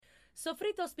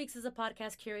Sofrito Speaks is a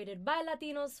podcast curated by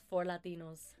Latinos for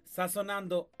Latinos.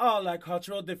 Sazonando all our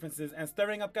cultural differences and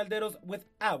stirring up calderos with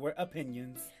our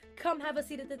opinions. Come have a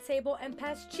seat at the table and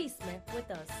pass chisme with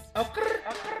us.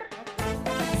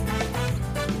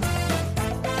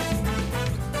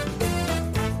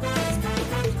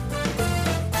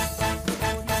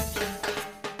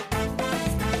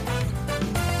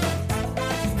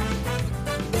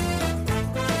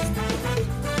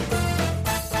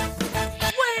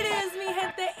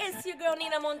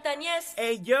 Nina Montañez.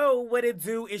 Hey, yo, what it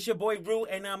do? It's your boy Rue,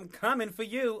 and I'm coming for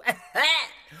you.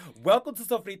 Welcome to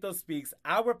Sofrito Speaks.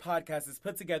 Our podcast is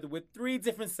put together with 3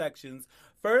 different sections.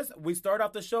 First, we start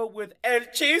off the show with El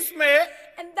Chisme.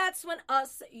 And that's when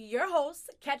us, your hosts,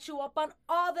 catch you up on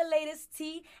all the latest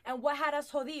tea and what had us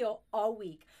jodido all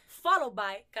week. Followed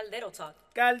by Caldero Talk.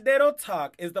 Caldero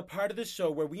Talk is the part of the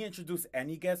show where we introduce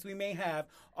any guests we may have,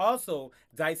 also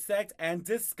dissect and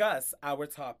discuss our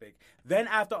topic. Then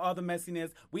after all the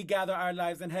messiness, we gather our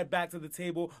lives and head back to the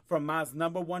table for Ma's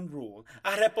 #1 rule,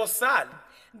 a reposar.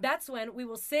 That's when we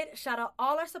will sit, shout out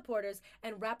all our supporters,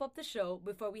 and wrap up the show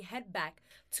before we head back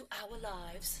to our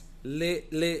lives. Hey,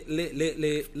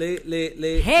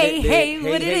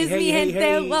 what it is, mi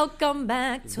gente? Welcome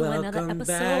back to another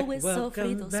episode with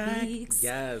Sofrito Speaks.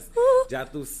 Yes, Woo. ya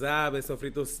tú sabes,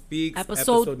 Sofrito Speaks.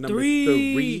 Episode number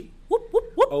 3. Whoop,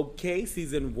 whoop, whoop. Okay,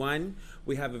 season 1.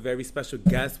 We have a very special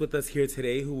guest with us here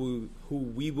today who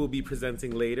we will be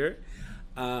presenting later.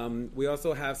 We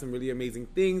also have some really amazing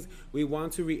things. We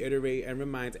want to reiterate and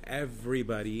remind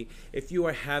everybody, if you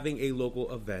are having a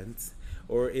local event,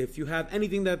 or if you have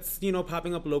anything that's,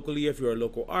 popping up locally, if you're a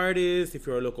local artist, if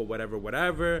you're a local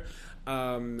whatever,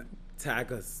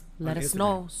 tag us. Let us Instagram,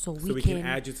 know so we can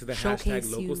add you to the hashtag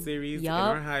local you. series in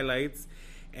our highlights.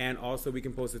 And also we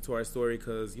can post it to our story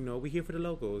because, we're here for the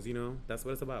locals, That's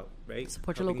what it's about, right?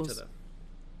 Support your Helping locals. each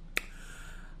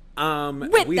other.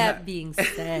 With that being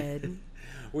said,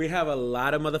 we have a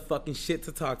lot of motherfucking shit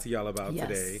to talk to y'all about yes.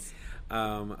 today.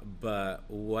 But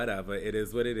whatever, it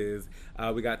is what it is.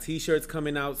 We got t-shirts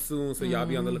coming out soon, so y'all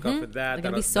be on the lookout for that. They're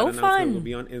gonna be that so fun. Will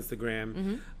be on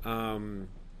Instagram.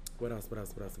 What else?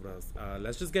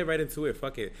 Let's just get right into it.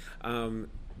 Fuck it.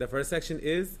 The first section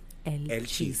is El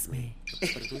Chisme.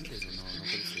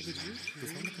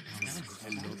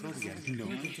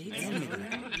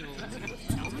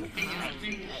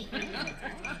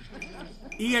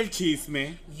 Y el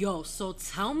chisme. Yo, so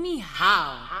tell me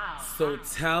how. So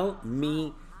tell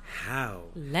me how.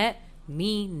 Let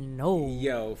me know.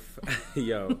 Yo,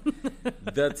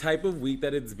 the type of week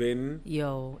that it's been,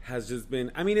 has just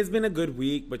been. I mean, it's been a good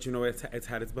week, but it's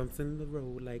had its bumps in the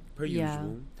road, like per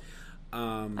usual.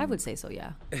 I would say so,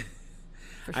 yeah.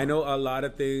 Sure. I know a lot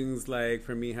of things, like,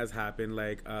 for me has happened.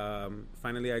 Like,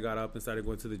 finally I got up and started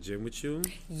going to the gym with you.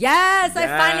 Yes, I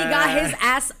finally got his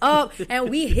ass up, and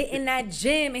we hitting that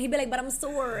gym, and he'd be like, but I'm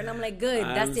sore. And I'm like, good,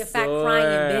 that's your fat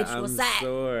crying, bitch. What's that? I'm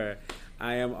sore.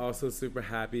 I am also super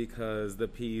happy because the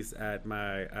piece at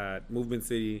Movement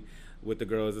City with the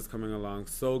girls is coming along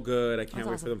so good. I can't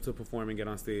wait for them to perform and get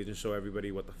on stage and show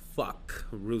everybody what the fuck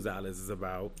Rosales is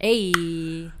about. Hey,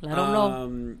 let them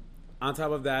know. On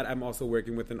top of that, I'm also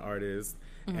working with an artist,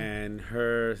 and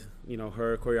her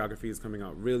choreography is coming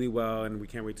out really well, and we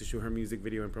can't wait to shoot her music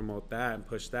video and promote that and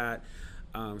push that.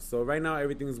 So right now,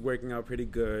 everything's working out pretty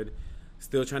good.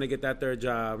 Still trying to get that 3rd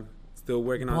job. Still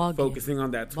working on focusing on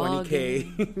that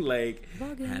 20K. Like,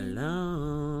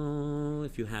 hello,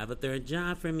 if you have a 3rd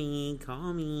job for me,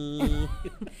 call me.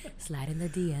 Slide in the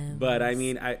DM. But I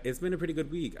mean, it's been a pretty good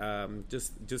week.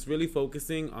 Just really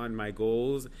focusing on my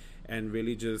goals and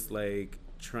really just like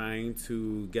trying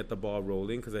to get the ball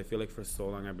rolling, because I feel like for so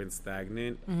long I've been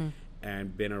stagnant.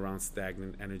 And been around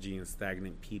stagnant energy and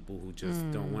stagnant people who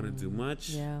just don't want to do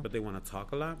much, but they want to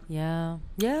talk a lot. Yeah.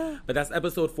 But that's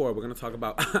episode 4. We're going to talk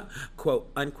about quote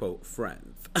unquote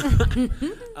friends.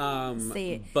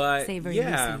 Say it. But say it very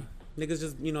niggas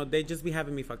just they just be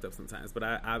having me fucked up sometimes. But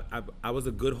I was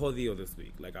a good jodido this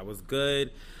week. Like, I was good.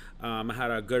 I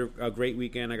had a great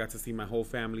weekend. I got to see my whole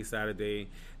family Saturday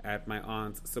at my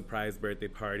aunt's surprise birthday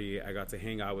party. I got to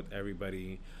hang out with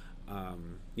everybody.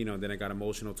 Then I got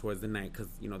emotional towards the night because,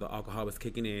 the alcohol was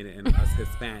kicking in, and us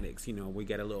Hispanics, we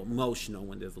get a little emotional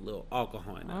when there's a little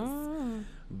alcohol in us.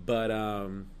 But,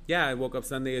 I woke up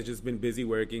Sunday. It's just been busy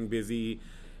working, busy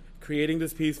creating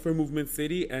this piece for Movement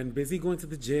City, and busy going to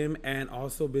the gym, and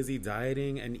also busy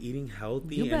dieting and eating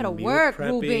healthy. You better and meal work,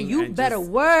 prepping, Ruben. You and better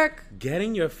just work.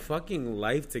 Getting your fucking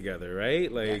life together,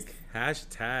 right? Like,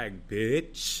 hashtag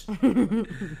bitch.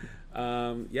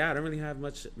 I don't really have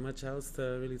much else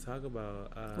to really talk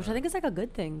about. Which I think is like a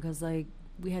good thing, because like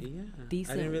we had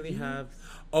decent. I didn't really have.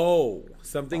 Oh,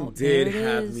 something did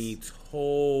have me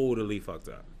totally fucked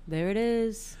up. There it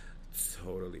is.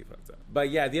 Totally fucked up. But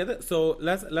yeah, so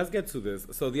let's get to this.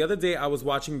 So the other day I was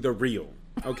watching The Real,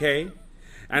 okay?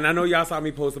 And I know y'all saw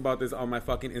me post about this on my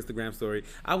fucking Instagram story.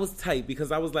 I was tight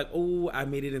because I was like, oh, I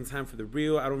made it in time for The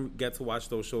Real. I don't get to watch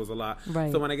those shows a lot.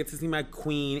 Right. So when I get to see my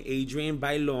queen, Adrienne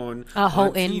Bailon,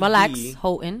 Houghton, relax,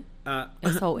 Houghton.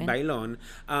 It's Houghton. Bailon.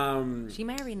 She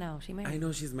married now. She married. I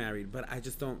know she's married, but I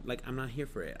just don't, like, I'm not here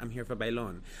for it. I'm here for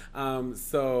Bailon.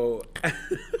 So...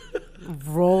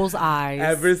 Rolls eyes.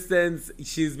 Ever since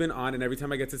she's been on, and every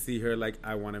time I get to see her, like,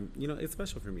 I want to, it's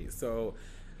special for me. So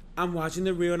I'm watching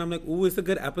The Real, and I'm like, ooh, it's a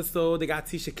good episode. They got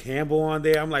Tisha Campbell on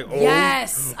there. I'm like, oh.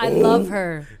 Yes, I love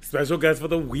her. Special guest for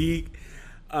the week.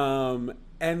 And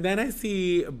then I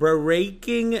see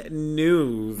breaking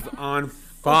news on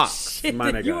Fox,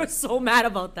 my nigga. You were so mad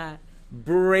about that.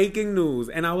 Breaking news.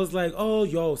 And I was like, oh,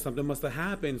 yo, something must have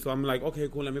happened. So I'm like, okay,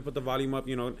 cool, let me put the volume up,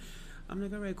 I'm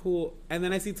like, all right, cool. And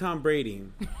then I see Tom Brady.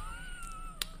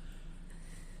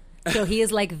 So he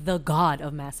is like the god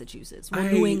of Massachusetts.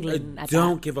 New England. I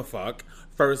don't give a fuck,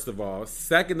 first of all.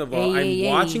 Second of all, I'm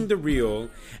watching The Real,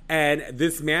 and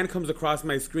this man comes across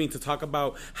my screen to talk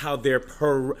about how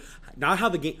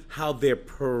how their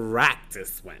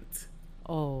practice went.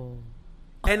 Oh.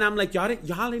 And I'm like, y'all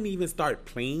didn't even start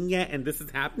playing yet, and this is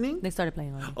happening? They started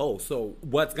playing already. Oh, so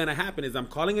what's going to happen is I'm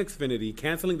calling Xfinity,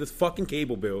 canceling this fucking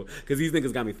cable bill, because these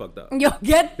niggas got me fucked up. Yo,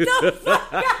 get the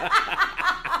fuck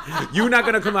out. You're not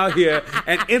going to come out here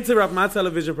and interrupt my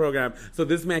television program so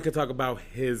this man can talk about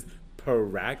his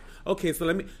practice. Okay,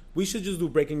 so we should just do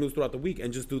breaking news throughout the week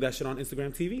and just do that shit on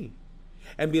Instagram TV.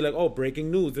 And be like, oh,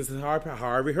 breaking news. This is how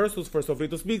our rehearsals for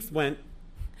Sofrito Speaks went.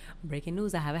 Breaking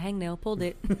news, I have a hangnail, pulled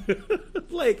it.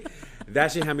 Like,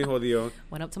 that shit had me jodido.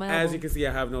 Went up to my elbow. As you can see,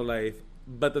 I have no life.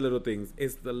 But the little things.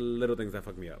 It's the little things that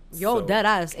fuck me up. Yo, dead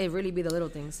ass. It really be the little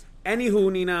things.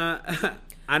 Anywho, Nina,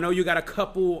 I know you got a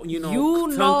couple,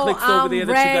 tongue clicks over there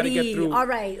that you got to get through. All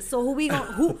right, so who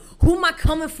am I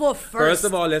coming for first? First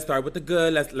of all, let's start with the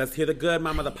good. Let's hear the good,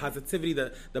 mama, the positivity,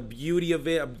 the beauty of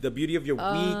it, the beauty of your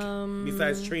week,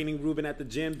 besides training Ruben at the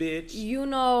gym, bitch.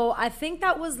 I think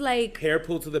that was like... Hair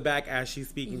pulled to the back as she's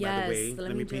speaking, by the way.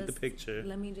 Let me paint the picture.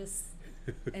 Let me just...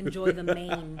 enjoy the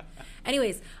mane.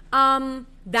 Anyways,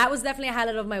 that was definitely a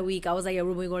highlight of my week. I was like, yeah,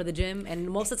 Ruben, we go to the gym, and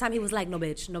most of the time he was like, no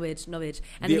bitch, no bitch, no bitch.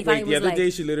 And the other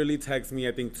day she literally texted me,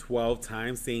 I think 12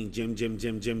 times saying gym, gym,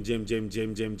 gym, gym, gym, gym,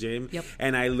 gym, gym, gym. Yep.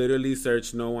 And I literally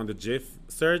searched no on the GIF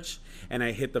search, and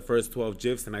I hit the first 12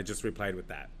 GIFs, and I just replied with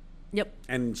that. Yep.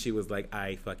 And she was like,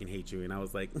 I fucking hate you. And I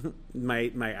was like, my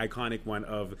iconic one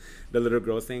of the little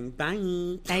girl saying,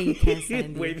 bye. I can't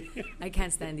stand you. I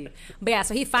can't stand you. But yeah,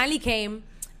 so he finally came,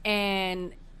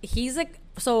 and he's like,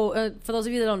 so for those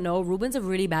of you that don't know, Ruben's a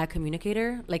really bad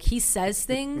communicator. Like, he says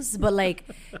things, but like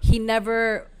it's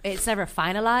never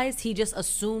finalized. He just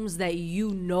assumes that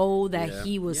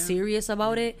he was serious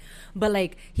about it. But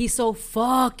like, he's so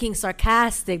fucking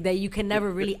sarcastic that you can never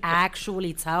really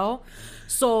actually tell.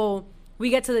 So we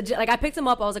get to the gym. Like, I picked him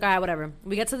up. I was like, all right, whatever.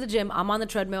 We get to the gym. I'm on the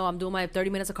treadmill. I'm doing my 30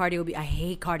 minutes of cardio. I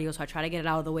hate cardio, so I try to get it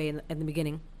out of the way in the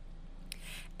beginning.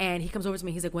 And he comes over to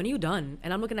me. He's like, when are you done?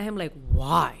 And I'm looking at him like,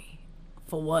 why?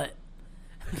 For what?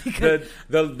 the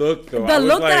look, though. The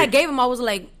look that I gave him, I was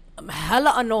like, I'm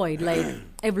hella annoyed. Like,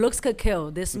 if looks could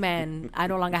kill this man, I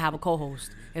no longer have a co-host,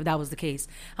 if that was the case.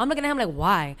 I'm looking at him like,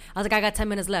 why? I was like, I got 10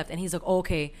 minutes left. And he's like,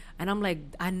 okay. And I'm like,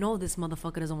 I know this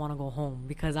motherfucker doesn't want to go home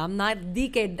because I'm not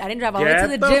DK. I didn't drive all the way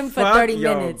to the gym for 30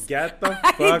 minutes. Get the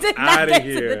fuck out of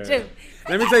here.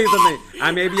 Let me tell you something.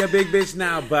 I may be a big bitch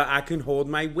now, but I can hold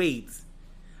my weight.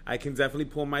 I can definitely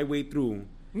pull my weight through.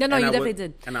 No, you definitely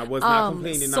did. And I was not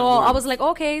complaining. So I was like,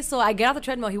 okay. So I get off the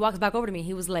treadmill. He walks back over to me.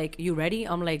 He was like, you ready?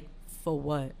 I'm like, for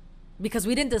what? Because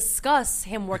we didn't discuss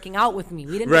him working out with me.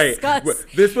 We didn't discuss.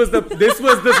 This was the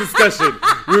discussion.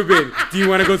 Ruben, do you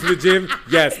want to go to the gym?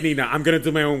 Yes, Nina, I'm going to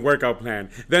do my own workout plan.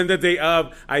 Then the day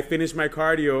of, I finish my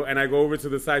cardio and I go over to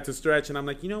the side to stretch. And I'm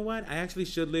like, you know what? I actually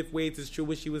should lift weights. It's true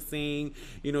what she was saying.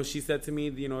 She said to me,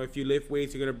 if you lift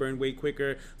weights, you're going to burn weight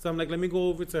quicker. So I'm like, let me go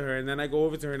over to her. And then I go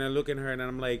over to her and I look at her and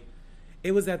I'm like,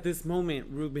 it was at this moment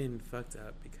Ruben fucked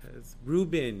up because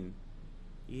Ruben,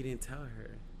 you didn't tell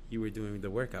her you were doing the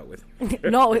workout with her.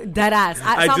 No, dead ass.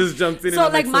 I just jumped in. So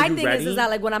like my thing is that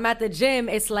like when I'm at the gym,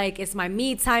 it's like it's my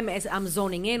me time. I'm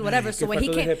zoning in, whatever. So when he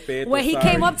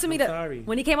came up to me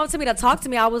to talk to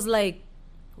me, I was like,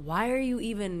 why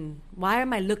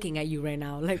am I looking at you right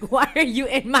now? Like, why are you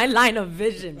in my line of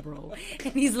vision, bro?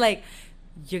 And he's like,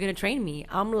 you're gonna train me.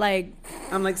 I'm like,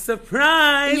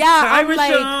 surprise. yeah, Tyra I'm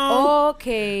like, show.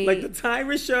 okay. Like the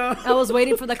Tyra show. I was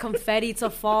waiting for the confetti to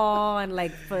fall and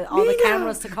like for all Nina, the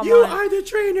cameras to come you on. are the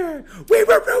trainer. We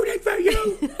were rooting for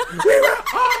you. We were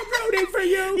all rooting for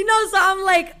you. You know, so I'm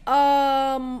like,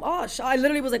 I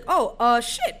literally was like,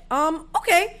 shit.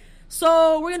 Okay.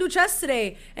 So we're gonna do chest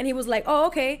today. And he was like, oh,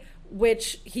 okay.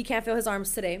 Which he can't feel his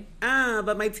arms today.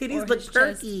 But my titties Or look his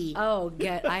perky. chest. Oh,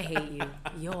 I hate you.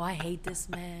 Yo, I hate this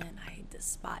man. I hate this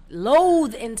spot.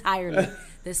 Loathe entirely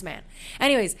this man.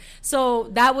 Anyways, so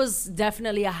that was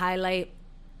definitely a highlight.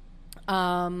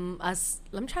 Let me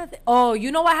try to think. Oh,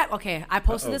 you know what? Okay, I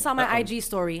posted this on my IG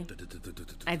story.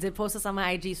 I did post this on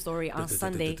my IG story on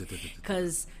Sunday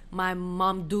because my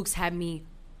mom Dukes had me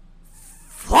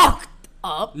fucked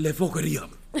up. So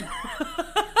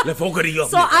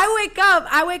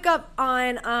I wake up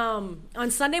on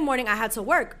Sunday morning. I had to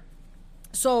work,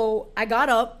 so I got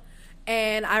up,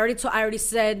 and I already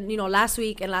said, you know, last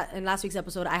week in last week's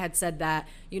episode, I had said that,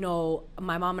 you know,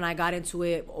 my mom and I got into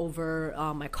it over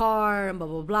my car and blah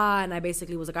blah blah, and I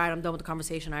basically was like, all right, I'm done with the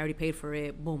conversation. I already paid for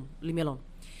it. Boom, leave me alone.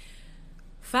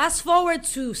 Fast forward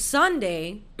to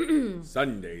Sunday.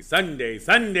 Sunday.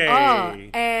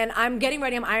 And I'm getting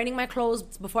ready. I'm ironing my clothes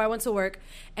before I went to work.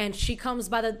 And she comes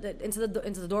by into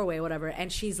the doorway or whatever.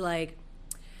 And she's like,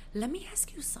 let me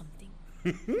ask you something.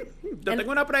 Tengo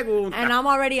una pregunta. And I'm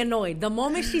already annoyed. The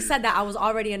moment she said that, I was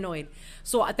already annoyed.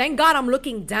 So thank God I'm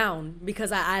looking down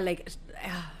because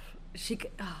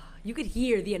you could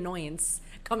hear the annoyance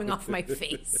coming off my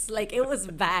face. Like, it was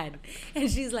bad. And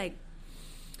she's like,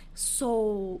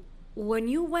 so when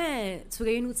you went to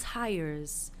get your new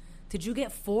tires, did you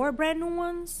get 4 brand new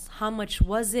ones? How much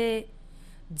was it?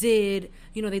 Did,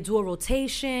 you know, they do a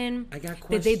rotation? I got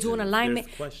questions. Did they do an alignment?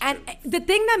 And the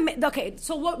thing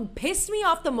so what pissed me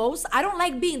off the most, I don't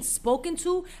like being spoken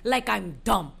to like I'm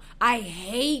dumb. I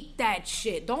hate that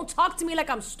shit. Don't talk to me like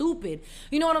I'm stupid.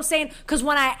 You know what I'm saying? Because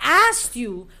when I had asked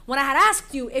you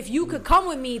if you could come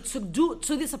with me to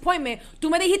this appointment,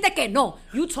 tú me dijiste que no.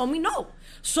 You told me no.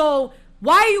 So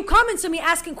why are you coming to me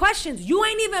asking questions? You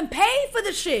ain't even paid for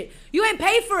the shit. You ain't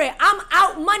paid for it. I'm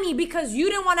out money because you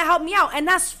didn't want to help me out. And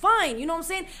that's fine. You know what I'm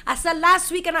saying? I said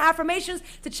last week in our affirmations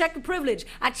to check the privilege.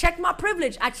 I checked my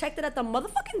privilege. I checked it at the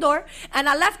motherfucking door and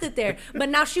I left it there. But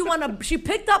now she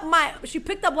picked up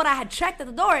what I had checked at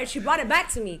the door and she brought it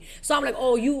back to me. So I'm like,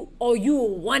 oh, you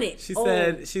want it. She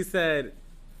said,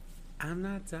 I'm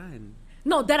not done.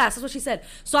 No, deadass. That's what she said.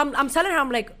 So I'm telling her, I'm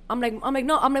like,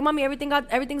 mommy,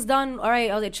 everything's done. All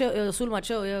right. I was like, chill, Sulma,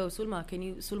 chill,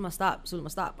 Sulma,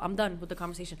 stop. I'm done with the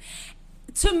conversation.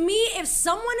 To me, if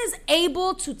someone is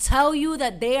able to tell you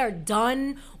that they are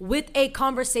done with a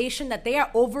conversation, that they are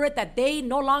over it, that they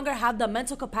no longer have the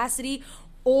mental capacity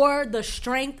or the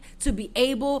strength to be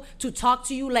able to talk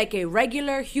to you like a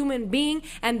regular human being,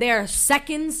 and they're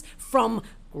seconds from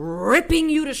ripping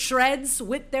you to shreds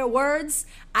with their words,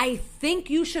 I think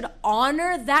you should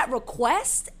honor that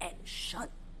request and shut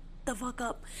the fuck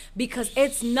up, because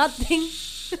it's nothing.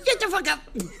 Shut the fuck up.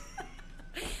 There's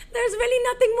really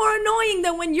nothing more annoying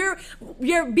than when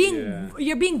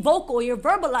you're being vocal, you're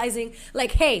verbalizing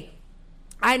like, hey,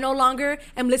 I no longer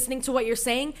am listening to what you're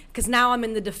saying because now I'm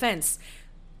in the defense.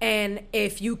 And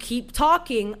if you keep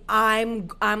talking, I'm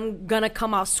gonna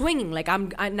come out swinging. Like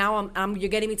you're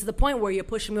getting me to the point where you're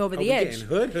pushing me over the edge.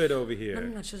 Getting hood over here.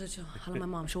 No, chill. Hello, my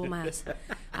mom. Show my ass.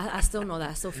 I still know that.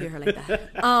 I still fear her like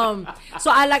that. So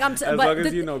I like I'm. As long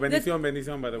as you know,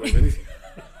 bendición, by the way.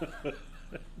 Bendición.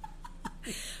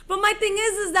 But my thing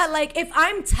is that, like, if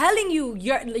I'm telling you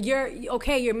you're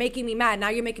okay, you're making me mad. Now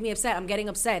you're making me upset. I'm getting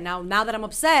upset. Now that I'm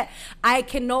upset, I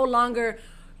can no longer,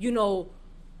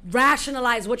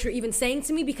 rationalize what you're even saying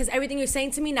to me, because everything you're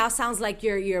saying to me now sounds like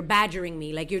you're badgering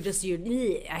me, like I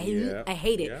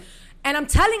hate it. Yeah. And I'm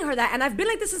telling her that, and I've been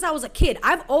like this since I was a kid.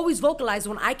 I've always vocalized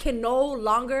when I can no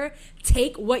longer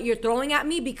take what you're throwing at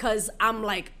me, because I'm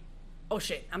like, oh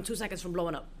shit, I'm 2 seconds from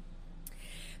blowing up.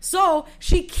 So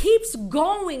she keeps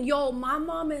going. Yo, my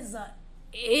mom is a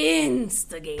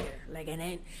instigator, like not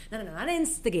an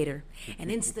instigator, an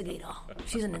instigator.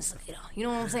 She's an instigator. You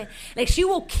know what I'm saying? Like, she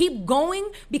will keep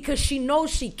going because she knows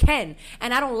she can,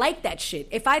 and I don't like that shit.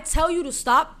 If I tell you to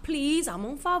stop, please, I'm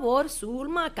un favor,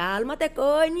 Sulma, cálmate,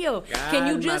 coño. Can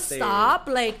you just stop?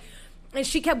 Like, and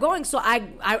she kept going. So all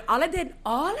I did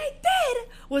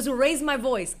was raise my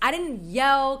voice. I didn't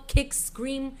yell, kick,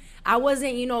 scream. I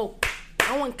wasn't,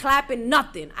 I wasn't clapping,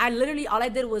 nothing. All I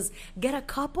did was get a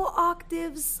couple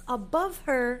octaves above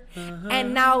her,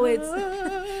 and now it's.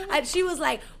 And she was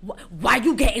like, "Why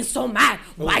you getting so mad?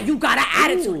 Why you got an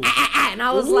attitude?" And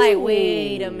I was like,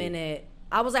 "Wait a minute."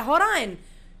 I was like, "Hold on,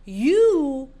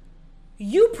 you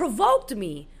provoked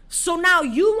me. So now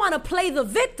you want to play the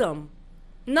victim.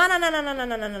 No.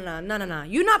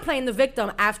 You're not playing the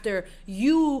victim after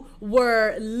you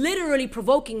were literally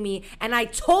provoking me and I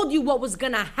told you what was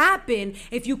going to happen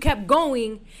if you kept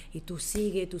going. Y tú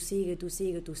sigue.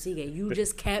 You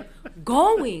just kept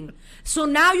going. So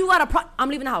now you got to... I'm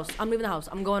leaving the house. I'm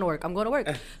going to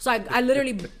work. So I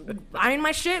literally ironed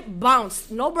my shit, bounced.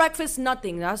 No breakfast,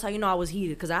 nothing. That's how you know I was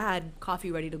heated because I had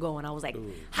coffee ready to go and I was like,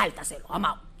 Jáltaselo, I'm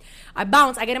out. I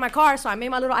bounced, I get in my car, so I made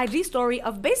my little IG story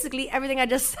of basically everything I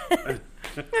just said.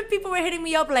 And people were hitting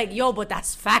me up like, yo, but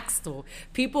that's facts though.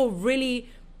 People really,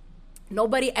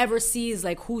 nobody ever sees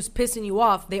like who's pissing you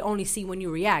off. They only see when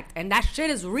you react. And that shit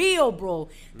is real, bro.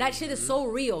 That shit is so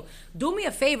real. Do me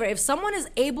a favor. If someone is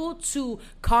able to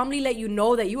calmly let you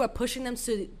know that you are pushing them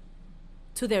to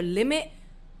their limit,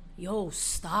 yo,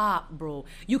 stop, bro.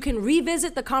 You can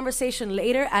revisit the conversation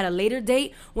later at a later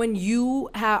date when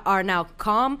you are now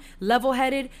calm,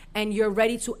 level-headed, and you're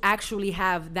ready to actually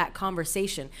have that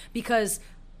conversation. Because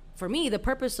for me, the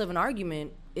purpose of an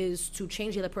argument is to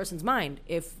change the other person's mind.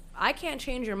 If I can't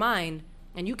change your mind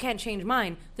and you can't change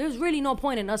mine, there's really no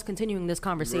point in us continuing this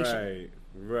conversation.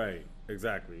 Right.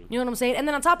 Exactly. You know what I'm saying? And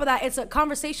then on top of that, it's a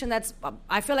conversation that's...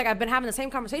 I feel like I've been having the same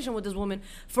conversation with this woman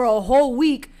for a whole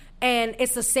week, and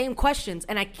it's the same questions.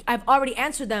 And I've already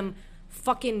answered them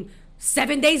fucking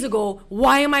 7 days ago.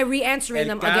 Why am I re-answering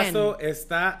them again? El caso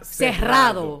está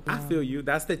cerrado. I feel you.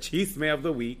 That's the chisme of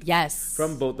the week. Yes.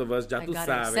 From both of us. Ya tú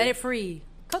sabes. Set it free.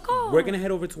 Coco. We're going to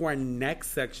head over to our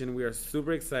next section. We are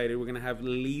super excited. We're going to have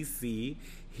Lizzy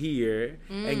here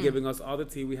and giving us all the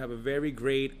tea. We have a very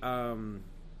great...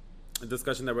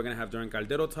 discussion that we're going to have during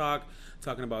Caldero Talk,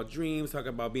 talking about dreams, talking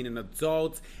about being an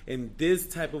adult in this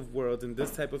type of world, in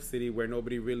this type of city where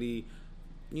nobody really,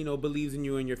 believes in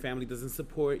you and your family doesn't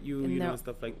support you, and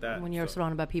stuff like that. When you're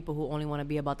surrounded by people who only want to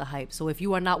be about the hype. So if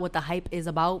you are not what the hype is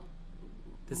about,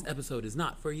 this episode is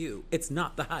not for you. It's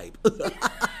not the hype.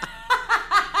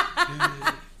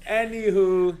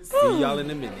 Anywho, see y'all in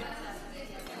a minute.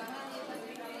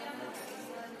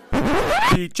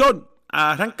 Pichón.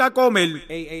 Arranca comer.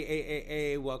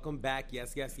 Hey, welcome back.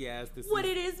 Yes. What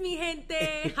it is, mi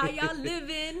gente? How y'all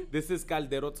living? This is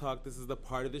Caldero Talk. This is the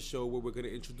part of the show where we're going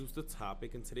to introduce the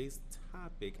topic. And today's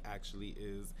topic actually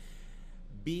is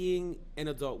being an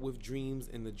adult with dreams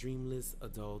in the dreamless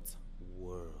adult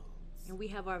world. And we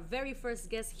have our very first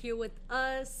guest here with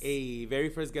us. A very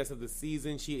first guest of the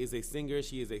season. She is a singer.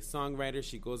 She is a songwriter.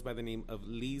 She goes by the name of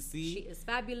Lizzy. She is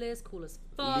fabulous, cool as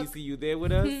fuck. Lizzy, you there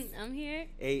with us? I'm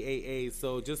here.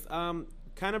 So just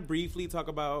kind of briefly talk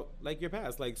about like your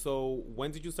past. Like, so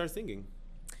when did you start singing?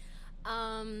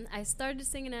 I started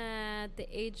singing at the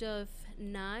age of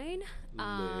 9.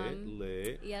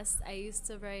 Lit. Yes, I used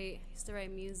to write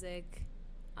music.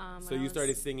 So you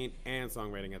started singing and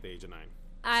songwriting at the age of 9.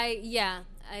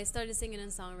 I started singing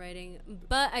and songwriting,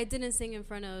 but I didn't sing in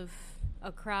front of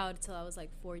a crowd till I was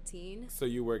like 14. So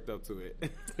you worked up to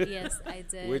it. Yes, I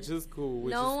did. Which is cool.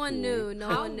 No one knew.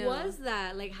 How was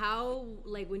that? Like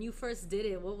when you first did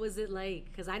it, what was it like?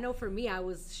 Because I know for me, I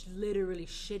was literally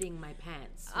shitting my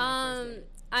pants when I first did it.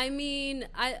 I mean,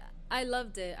 I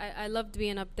loved it. I loved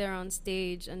being up there on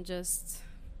stage and just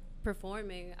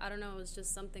performing. I don't know, it was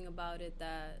just something about it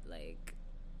that like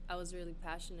I was really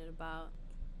passionate about.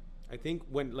 I think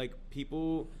when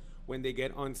they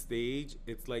get on stage,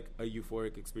 it's like a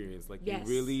euphoric experience. Like you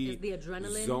really the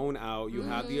adrenaline. Zone out. You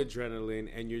have the adrenaline,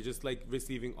 and you're just like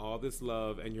receiving all this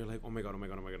love, and you're like, oh my god.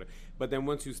 But then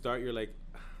once you start, you're like.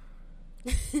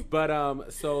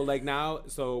 But so like now,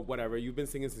 so whatever, you've been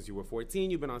singing since you were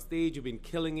 14. You've been on stage. You've been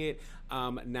killing it.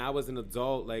 Now as an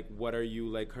adult, like what are you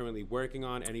like currently working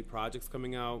on? Any projects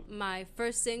coming out? My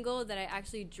first single that I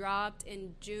actually dropped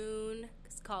in June.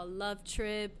 It's called Love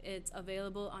Trip. It's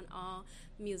available on all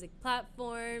music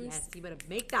platforms. Yes, you better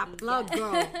make that plug,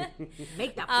 girl.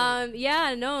 Make that plug.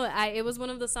 It was one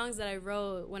of the songs that I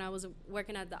wrote when I was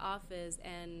working at the office,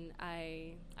 and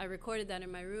I recorded that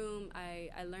in my room.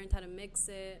 I learned how to mix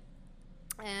it,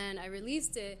 and I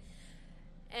released it.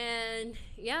 And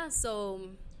yeah,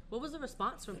 so what was the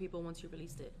response from people once you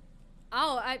released it?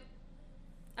 Oh, I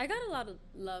got a lot of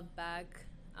love back.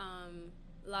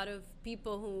 A lot of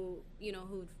people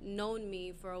who've known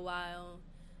me for a while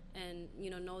and,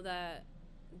 know that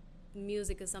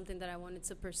music is something that I wanted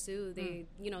to pursue. They,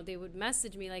 they would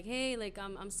message me like, hey, like,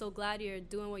 I'm so glad you're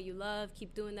doing what you love.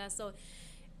 Keep doing that. So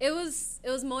it was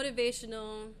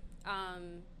motivational.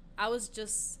 I was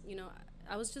just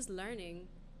learning.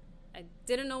 I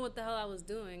didn't know what the hell I was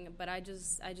doing, but I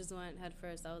just went head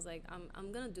first. I was like,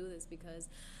 I'm going to do this because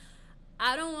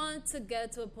I don't want to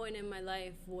get to a point in my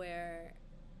life where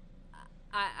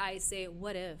I say,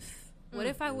 what if? What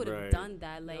if I would have done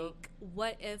that? Like,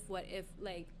 what if?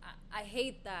 Like, I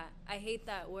hate that. I hate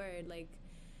that word. Like,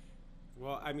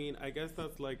 well, I mean, I guess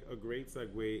that's like a great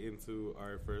segue into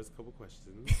our first couple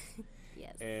questions.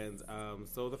 yes. And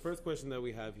so the first question that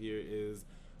we have here is,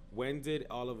 when did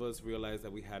all of us realize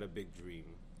that we had a big dream?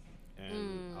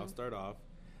 And I'll start off.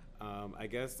 I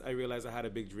guess I realized I had a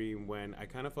big dream when I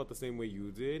kind of felt the same way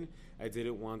you did. I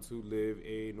didn't want to live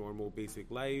a normal,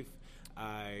 basic life.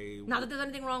 Not that there's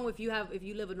anything wrong with if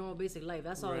you live a normal, basic life.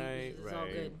 That's all. It's all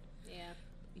good. Yeah.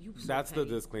 That's the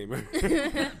disclaimer.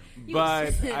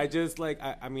 But I just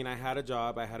I mean, I had a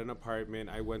job. I had an apartment.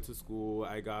 I went to school.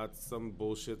 I got some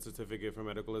bullshit certificate for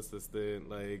medical assistant.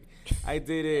 Like, I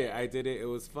did it. It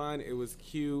was fun. It was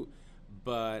cute.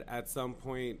 But at some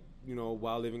point, you know,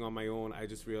 while living on my own, I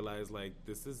just realized, like,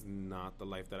 this is not the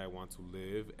life that I want to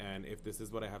live. And if this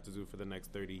is what I have to do for the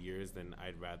next 30 years, then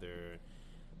I'd rather,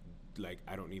 like,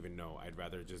 I don't even know. I'd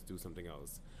rather just do something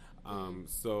else.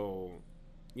 So,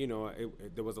 you know,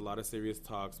 there was a lot of serious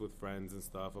talks with friends and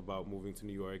stuff about moving to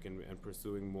New York and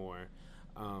pursuing more.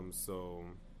 So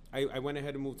I went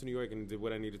ahead and moved to New York and did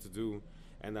what I needed to do.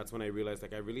 And that's when I realized,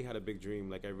 like, I really had a big dream.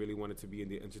 Like, I really wanted to be in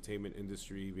the entertainment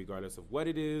industry, regardless of what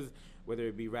it is, whether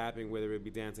it be rapping, whether it be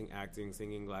dancing, acting,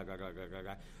 singing, blah, blah, blah, blah, blah,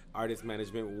 blah, artist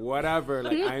management, whatever.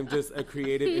 Like, I'm just a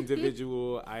creative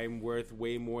individual. I'm worth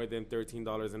way more than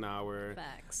 $13 an hour.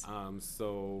 Facts.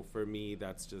 So for me,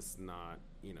 that's just not,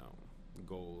 you know,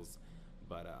 goals.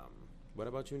 But what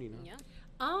about you, Nina? Yeah.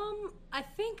 I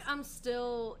think I'm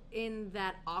still in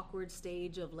that awkward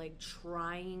stage of, like,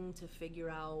 trying to figure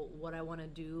out what I want to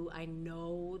do. I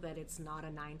know that it's not a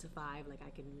 9 to 5. Like,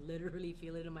 I can literally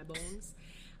feel it in my bones.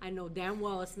 I know damn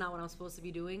well it's not what I'm supposed to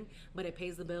be doing, but it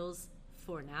pays the bills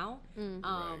for now.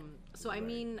 So, I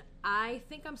mean, I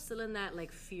think I'm still in that,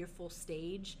 like, fearful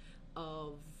stage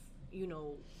of, you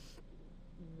know,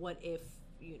 what if,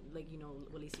 like, you know,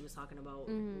 what Lacey was talking about,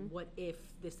 what if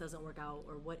this doesn't work out,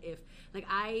 or what if, like,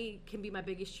 I can be my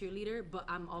biggest cheerleader, but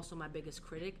I'm also my biggest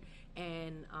critic,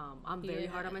 and I'm very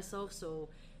hard on myself, so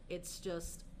it's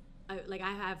just, I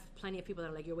have plenty of people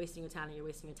that are like, you're wasting your talent,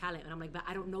 and I'm like, but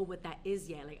I don't know what that is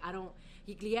yet. Like,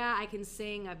 I can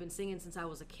sing, I've been singing since I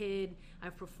was a kid,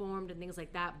 I've performed and things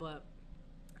like that, but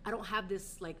I don't have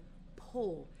this, like,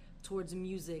 pull towards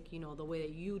music, you know, the way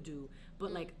that you do,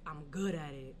 but like, I'm good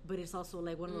at it. But it's also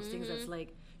like one of those things that's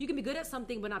like, you can be good at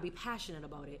something but not be passionate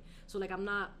about it. So, like, I'm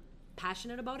not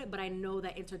passionate about it, but I know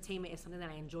that entertainment is something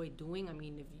that I enjoy doing. I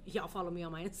mean, if y'all follow me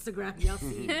on my Instagram, y'all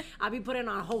see I be putting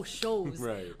on whole shows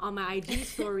on my IG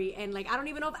story, and, like, I don't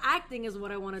even know if acting is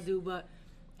what I want to do, but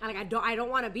like, I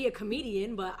don't want to be a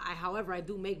comedian, but however, I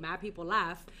do make mad people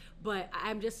laugh. But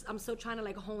I'm still trying to,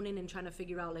 like, hone in and trying to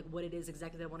figure out, like, what it is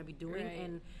exactly that I want to be doing.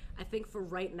 And I think for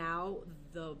right now,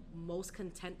 the most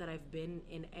content that I've been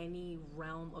in any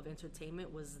realm of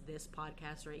entertainment was this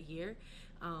podcast right here.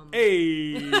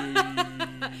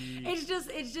 It's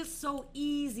just so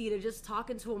easy to just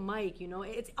talk into a mic, you know.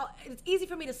 It's easy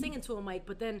for me to sing into a mic,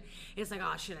 but then it's like,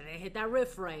 oh shit, I didn't hit that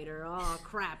riff right, or oh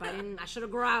crap, I should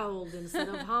have growled instead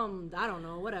of hummed. I don't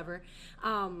know, whatever.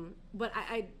 But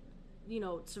I you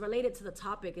know, to relate it to the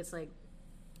topic, it's like,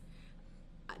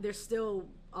 there's still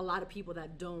a lot of people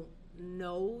that don't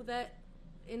know that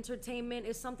entertainment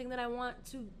is something that I want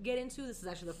to get into. This is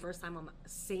actually the first time I'm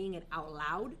saying it out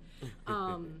loud.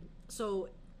 So,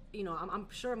 you know, I'm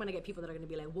sure I'm going to get people that are going to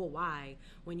be like, well, why?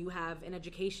 When you have an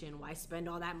education, why spend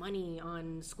all that money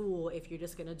on school if you're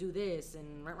just going to do this?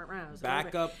 And so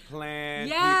backup plan,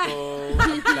 people.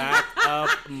 Backup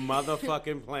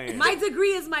motherfucking plan. My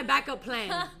degree is my backup plan.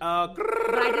 But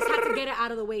I just had to get it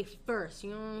out of the way first. You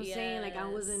know what I'm saying? Like, I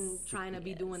wasn't trying to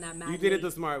be doing that magic. You did it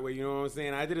the smart way. You know what I'm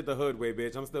saying? I did it the hood way,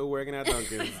 bitch. I'm still working at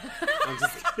Dunkin's. I'm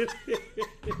just kidding.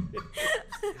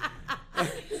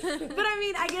 But I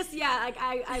mean, I guess, yeah, like,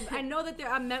 I know that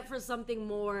I'm meant for something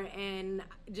more, and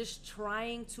just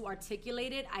trying to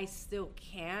articulate it, I still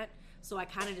can't. So I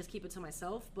kind of just keep it to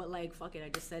myself. But, like, fuck it, I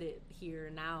just said it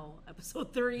here now,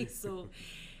 episode 3. So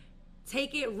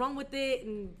take it, run with it,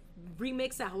 and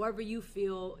remix it however you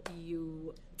feel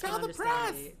you tell the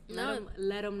press. It.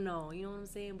 Let them know. You know what I'm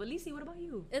saying? But Lacey, what about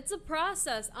you? It's a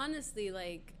process, honestly.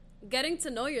 Like, getting to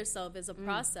know yourself is a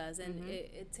process, and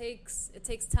it takes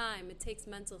time. It takes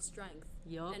mental strength.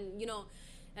 Yup. And, you know,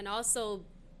 and also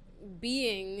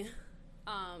being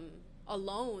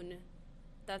alone.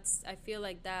 I feel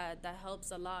like that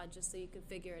helps a lot, just so you can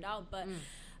figure it out. But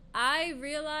I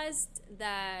realized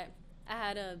that I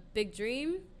had a big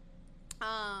dream.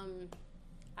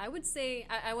 I would say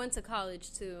I went to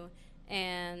college too,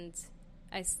 and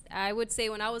I would say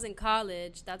when I was in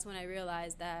college, that's when I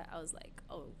realized that I was like,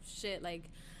 oh shit, like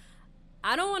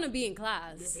I don't want to be in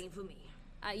class. This ain't for me.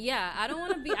 I don't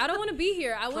want to be. I don't want to be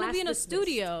here. I want to be in a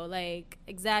studio. Like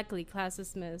exactly, class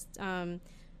dismissed.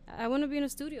 I want to be in a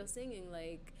studio singing.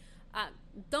 Like,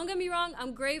 don't get me wrong.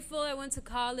 I'm grateful I went to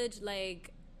college.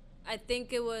 Like, I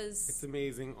think it was. It's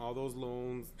amazing. All those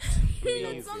loans.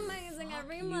 It's amazing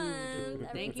every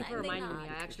month. Thank you for reminding me.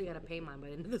 I actually got to pay mine by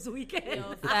the end of this weekend.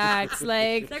 Yo, facts.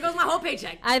 Like there goes my whole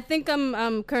paycheck. I think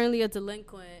I'm currently a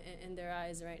delinquent in their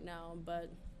eyes right now, but.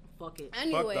 Fuck it.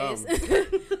 Anyways,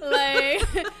 like,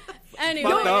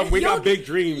 anyway, Fuck them. We got big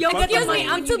dreams. Excuse me,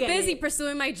 I'm too busy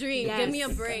pursuing my dream. Yes. Give me a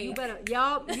break. You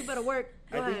better work.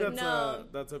 I think No.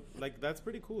 that's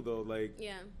pretty cool though. Like,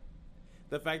 Yeah.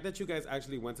 the fact that you guys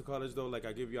actually went to college though, like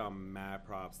I give y'all mad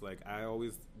props. Like I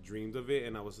always dreamed of it,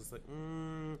 and I was just like,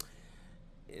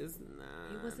 it's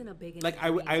not. It wasn't a big Like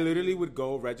I literally would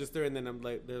go register, and then I'm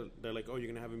like, they're like, oh,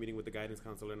 you're gonna have a meeting with the guidance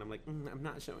counselor, and I'm like, I'm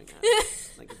not showing up.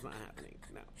 Like it's not happening.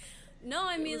 No,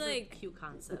 I mean, was like a cute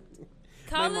concept.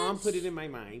 college. my mom put it in my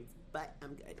mind, but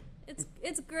I'm good.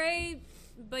 It's great,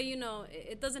 but you know,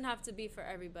 it doesn't have to be for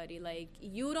everybody. Like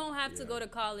you don't have to go to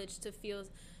college to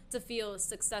feel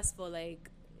successful. Like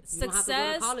You don't have to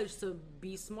go to college to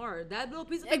be smart. That little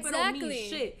piece of paper don't mean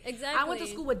shit. Exactly. I went to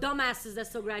school with dumbasses that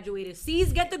still graduated.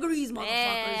 C's get degrees,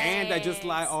 motherfuckers. And I just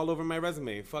lie all over my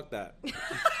resume. Fuck that.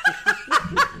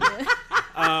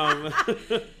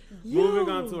 Moving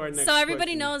on to our next. So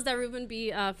everybody question. knows that Ruben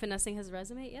be finessing his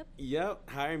resume. Yep. Yep.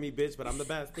 Hire me, bitch, but I'm the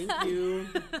best. Thank you.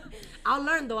 I'll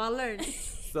learn, though. I'll learn.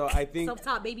 So I think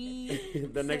Self-taught, baby.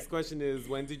 the next question is,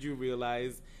 when did you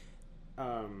realize?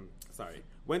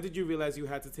 When did you realize you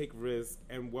had to take risks,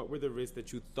 and what were the risks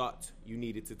that you thought you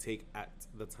needed to take at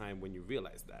the time when you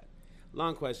realized that?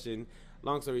 Long question.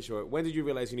 Long story short, when did you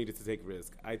realize you needed to take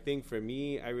risk? I think for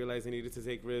me, I realized I needed to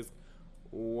take risk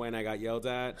when I got yelled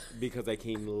at because I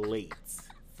came late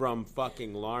from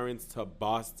fucking Lawrence to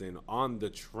Boston on the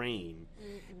train.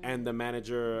 And the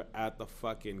manager at the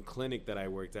fucking clinic that I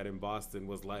worked at in Boston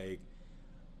was like,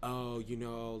 oh, you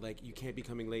know, like, you can't be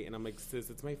coming late. And I'm like, sis,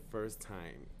 it's my first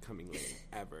time coming late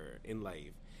ever in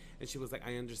life. And she was like,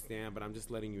 I understand, but I'm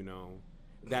just letting you know.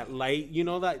 That light, you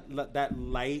know, that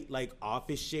light, like,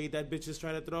 office shade that bitches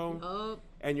try to throw? Oh.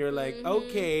 And you're like,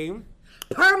 okay.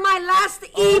 Per my last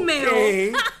email.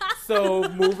 Okay. So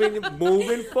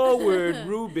moving forward,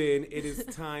 Ruben, it is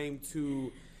time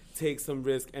to take some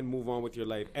risk and move on with your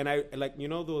life. And I like, you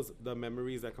know, the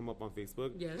memories that come up on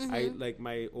Facebook. Yes. I like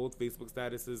my old Facebook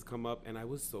statuses come up, and I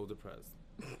was so depressed.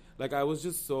 Like I was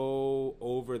just so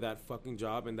over that fucking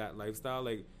job and that lifestyle.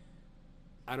 Like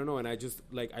I don't know. And I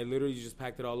literally just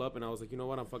packed it all up, and I was like, you know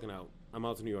what? I'm fucking out. I'm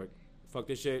out to New York. Fuck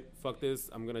this shit. Fuck this.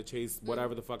 I'm gonna chase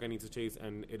whatever the fuck I need to chase,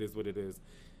 and it is what it is.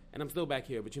 And I'm still back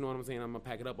here, but you know what I'm saying? I'm gonna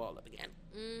pack it up all up again,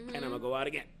 and I'm gonna go out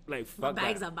again. Like fuck My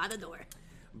bags that. are by the door.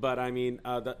 But I mean,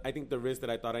 I think the risk that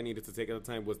I thought I needed to take at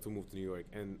the time was to move to New York,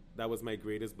 and that was my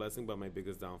greatest blessing, but my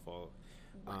biggest downfall.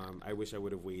 I wish I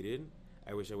would have waited.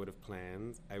 I wish I would have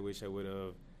planned. I wish I would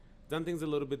have done things a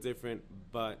little bit different.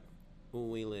 But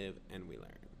we live and we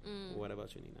learn. What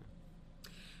about you, Nina?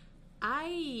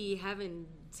 I haven't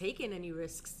taken any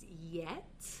risks yet.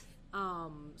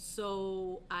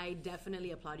 So I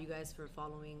definitely applaud you guys for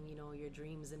following, you know, your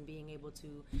dreams and being able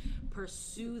to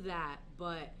pursue that.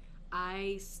 But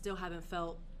I still haven't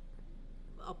felt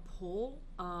a pull.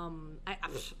 I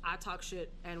talk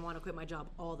shit and want to quit my job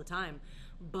all the time,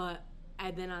 but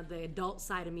and then the adult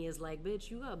side of me is like, bitch,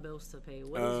 you got bills to pay.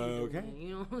 What is you doing? You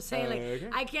know what I'm saying?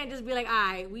 Like, I can't just be like, all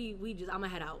right, we just, I'm gonna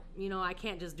head out. You know, I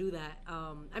can't just do that.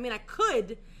 I mean, I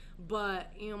could,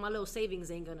 but you know, my little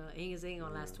savings ain't gonna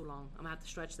last too long. I'm gonna have to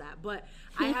stretch that. But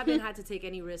I haven't had to take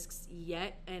any risks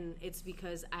yet, and it's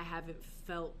because I haven't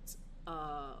felt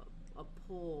a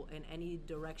pull in any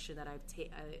direction that I've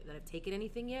taken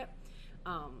anything yet.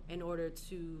 In order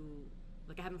to,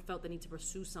 like, I haven't felt the need to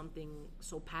pursue something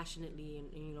so passionately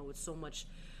and you know with so much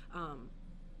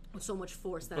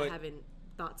force that I haven't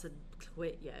thought to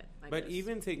quit yet. I guess.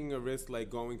 Even taking a risk like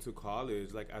going to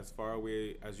college, like as far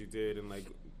away as you did, and like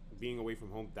being away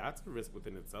from home, that's a risk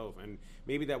within itself. And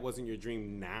maybe that wasn't your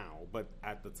dream now, but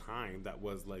at the time that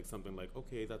was like something like,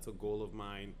 okay, that's a goal of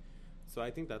mine. So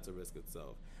I think that's a risk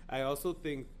itself. I also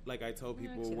think, like I tell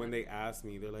people when they ask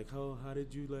me, they're like, oh, how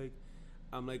did you like,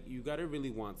 I'm like, you gotta really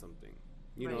want something.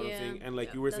 You know what I'm saying? And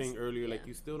like you were saying earlier, like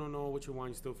you still don't know what you want,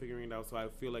 you're still figuring it out. So I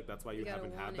feel like that's why you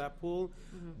haven't had that pull.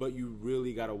 But you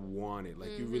really gotta want it.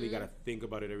 Like you really gotta think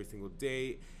about it every single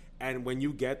day. And when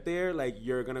you get there, like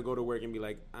you're gonna go to work and be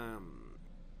like, I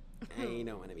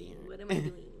don't wanna be here. What am I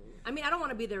doing? I mean, I don't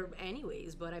want to be there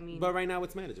anyways, but I mean. But right now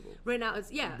it's manageable. Right now it's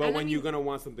But and when you're gonna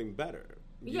want something better,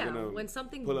 you're gonna when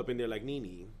something pull up in there like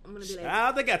Nene. I'm gonna be like,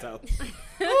 out the ghetto.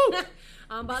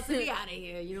 I'm about to be out of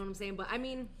here. You know what I'm saying? But I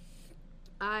mean,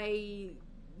 I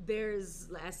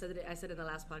said it in the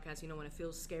last podcast. You know, when it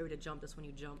feels scary to jump, that's when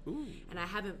you jump. Ooh. And I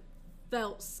haven't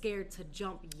felt scared to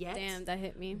jump yet. Damn, that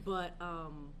hit me. But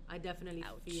I definitely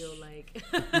Ouch. feel like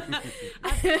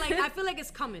I feel like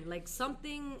it's coming. Like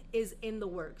something is in the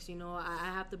works. You know, I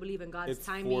have to believe in God's It's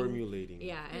timing. formulating.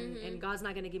 Yeah, and God's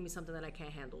not gonna give me something that I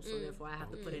can't handle. So therefore, I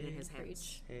have to put it in His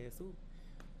hands. Jesus.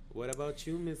 What about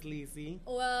you, Miss Lisi?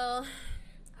 Well,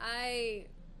 I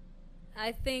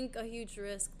think a huge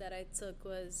risk that I took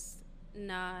was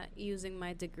not using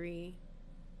my degree,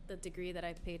 the degree that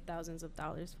I paid thousands of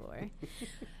dollars for,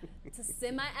 to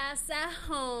sit my ass at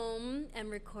home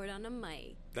and record on a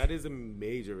mic. That is a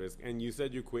major risk. And you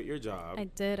said you quit your job. I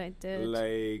did.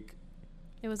 Like,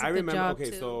 It was a I good remember. job,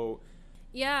 Okay, too. so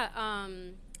Yeah,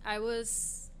 I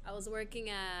was working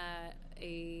at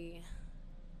a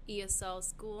ESL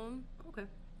school, Okay.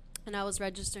 and I was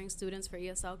registering students for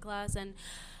ESL class, and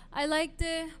I liked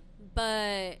it,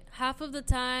 but half of the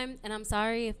time, and I'm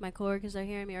sorry if my coworkers are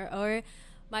hearing me, or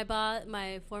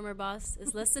my former boss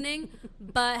is listening,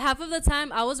 but half of the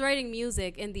time I was writing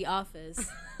music in the office.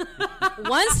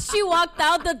 Once she walked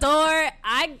out the door,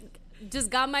 I just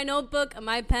got my notebook and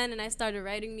my pen, and I started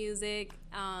writing music,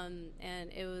 and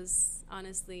it was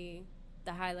honestly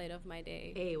the highlight of my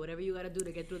day. Hey, whatever you gotta do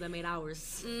to get through them 8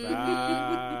 hours.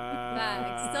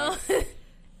 Facts. So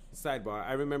sidebar.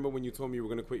 I remember when you told me you were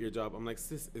gonna quit your job. I'm like,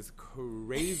 sis, is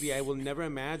crazy. I will never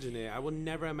imagine it. I will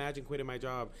never imagine quitting my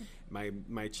job,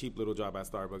 my cheap little job at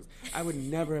Starbucks. I would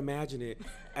never imagine it.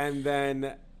 And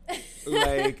then,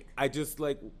 like, I just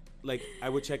like I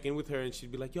would check in with her and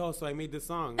she'd be like, yo, so I made this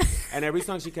song. And every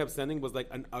song she kept sending was like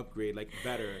an upgrade, like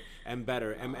better and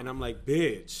better. And I'm like,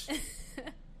 bitch.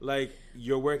 Like,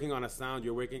 you're working on a sound.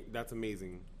 That's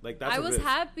amazing. Like, that's I a was risk.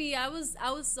 happy. I was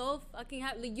so fucking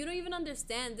happy. Like, you don't even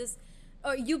understand this,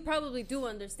 or you probably do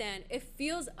understand. It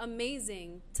feels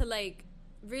amazing to like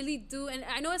really do. And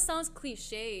I know it sounds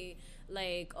cliche,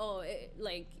 like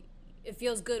it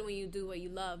feels good when you do what you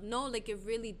love. No, like it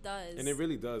really does. And it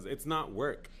really does. It's not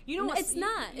work. You know No, what? it's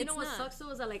not. You know It's what not. sucks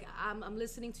though is that like I'm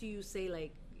listening to you say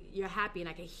like you're happy, and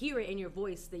I can hear it in your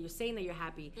voice that you're saying that you're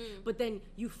happy, but then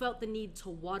you felt the need to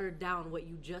water down what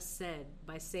you just said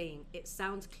by saying it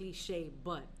sounds cliche,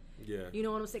 but Yeah. you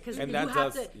know what I'm saying? Because you And that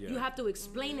have does- to yeah. you have to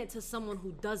explain it to someone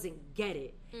who doesn't get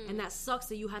it, and that sucks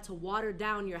that you had to water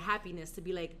down your happiness to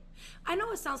be like, I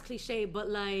know it sounds cliche, but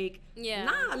like, Yeah.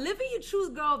 nah, live in your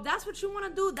truth, girl. If that's what you want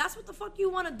to do, that's what the fuck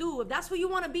you want to do. If that's who you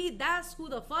want to be, that's who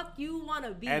the fuck you want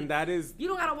to be. And that is you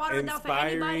don't gotta water it down for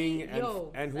anybody.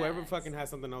 inspiring, and whoever Facts. fucking has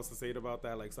something else to say about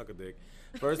that, like, suck a dick.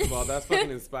 First of all, that's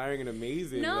fucking inspiring and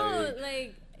amazing. No,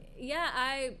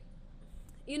 yeah,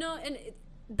 and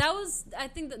I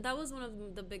think that was one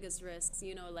of the biggest risks,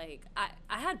 like I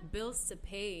had bills to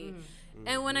pay.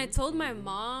 And when I told my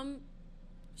mom,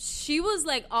 she was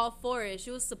like all for it. She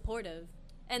was supportive.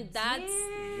 And that's,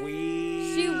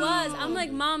 she was. I'm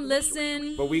like, Mom,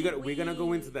 listen. But we're gonna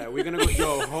go into that. We're gonna go.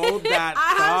 Yo, hold that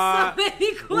I thought. have so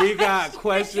many questions. We got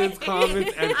questions,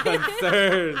 comments, and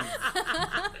concerns.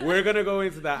 We're gonna go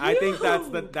into that. I think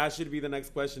that should be the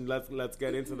next question. Let's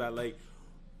get into that. Like,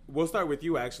 we'll start with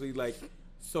you actually. Like,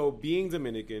 so being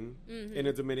Dominican in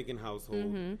a Dominican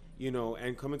household,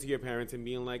 and coming to your parents and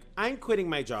being like, I'm quitting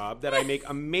my job that I make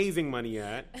amazing money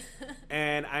at,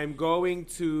 and I'm going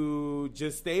to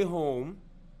just stay home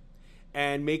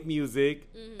and make music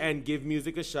and give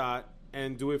music a shot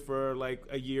and do it for like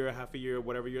a year, half a year,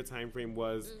 whatever your time frame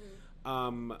was.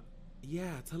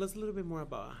 Yeah, tell us a little bit more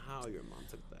about how your mom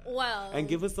took that. Well. And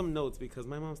give us some notes because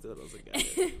my mom still doesn't get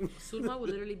it. Sulma would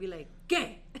literally be like,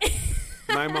 "Gay."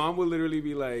 My mom would literally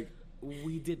be like,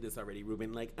 we did this already,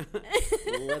 Ruben. Like,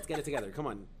 let's get it together. Come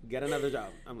on, get another job.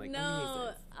 I'm like,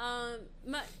 No,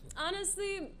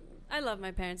 honestly, I love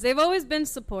my parents. They've always been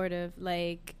supportive.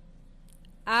 Like,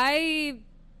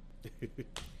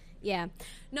 yeah.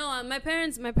 No, my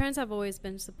parents have always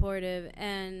been supportive.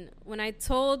 And when I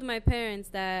told my parents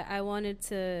that I wanted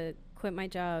to quit my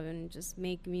job and just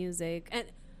make music, and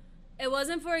it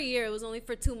wasn't for a year, it was only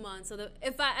for 2 months. So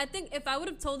I think if I would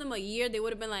have told them a year, they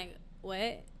would have been like,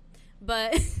 what?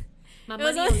 But My It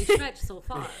was money like- only stretched so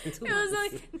far. 2 it was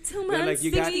months. like 2 They're months. like,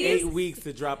 you got 6 8 years. weeks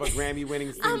to drop a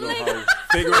Grammy-winning single, like, ho.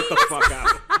 Figure it the fuck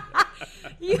out.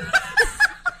 you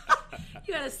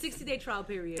got a 60-day trial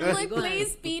period. I'm like, Go ahead.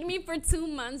 please feed me for 2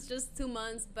 months, just 2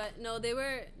 months. But no, they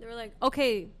were like,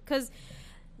 okay, because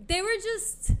they were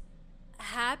just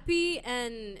happy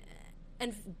and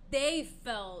and they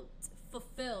felt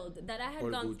fulfilled that I had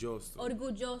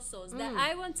orgullosos that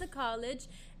I went to college.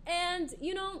 And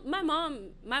you know, my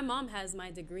mom has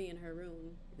my degree in her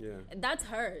room. Yeah, that's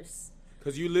hers.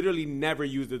 Because you literally never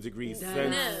used the degree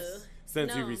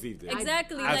since you received it.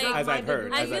 Exactly. As I've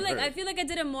heard. I feel like I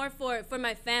did it more for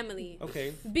my family.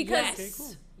 Okay. Because okay,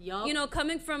 cool. You know,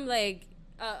 coming from like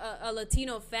a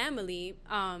Latino family,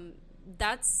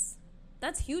 that's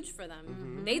huge for them.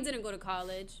 Mm-hmm. They didn't go to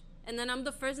college, and then I'm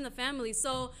the first in the family.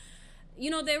 So, you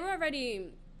know, they were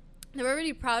already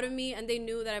proud of me, and they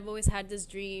knew that I've always had this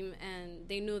dream, and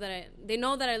they know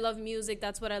that I love music.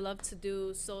 That's what I love to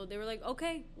do. So they were like,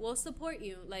 okay, we'll support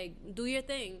you. Like, do your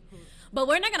thing. But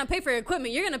we're not going to pay for your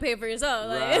equipment. You're going to pay for yourself.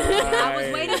 Right. I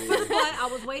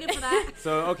was waiting for that.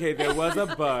 So, okay, there was a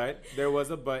but. There was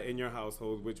a but in your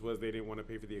household, which was they didn't want to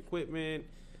pay for the equipment.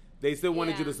 They still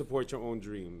wanted you to support your own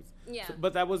dreams. Yeah. So,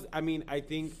 but that was, I mean, I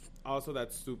think also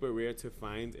that's super rare to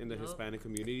find in the Hispanic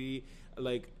community.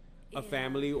 Like, a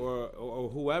family or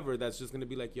whoever that's just going to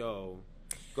be like, yo,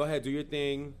 go ahead, do your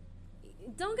thing.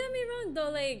 Don't get me wrong, though.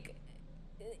 Like,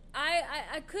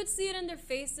 I could see it in their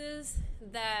faces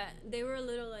that they were a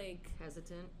little, like...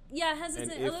 hesitant. Yeah,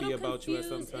 hesitant. And a little about confused.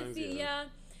 you sometimes, yeah.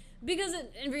 Because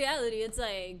in reality, it's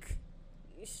like...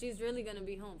 she's really going to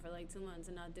be home for, like, 2 months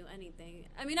and not do anything.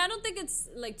 I mean, I don't think it's,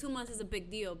 like, 2 months is a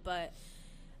big deal, but...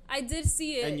 I did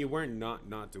see it. And you weren't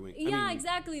not doing it. Yeah,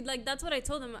 exactly. Like, that's what I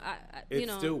told him.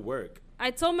 It's still work. I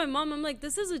told my mom, I'm like,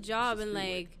 this is a job. And,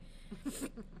 like,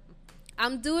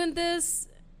 I'm doing this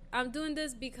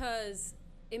because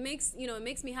it makes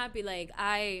me happy. Like,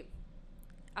 I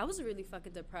was really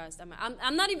fucking depressed.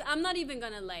 I'm not even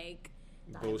going to, like,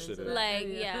 bullshit it. Like,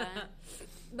 yeah.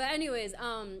 But anyways,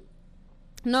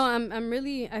 no,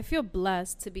 I feel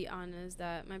blessed, to be honest,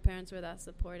 that my parents were that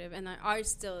supportive and are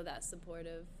still that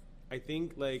supportive. I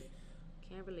think, like...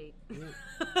 can't relate.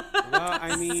 Well,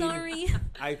 I mean... Sorry.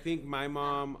 I think my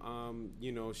mom,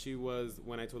 you know, she was...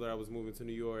 when I told her I was moving to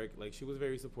New York, like, she was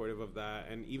very supportive of that.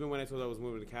 And even when I told her I was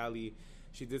moving to Cali,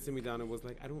 she did sit me down and was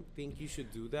like, I don't think you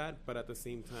should do that. But at the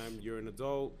same time, you're an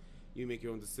adult. You make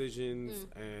your own decisions.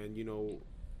 And, you know...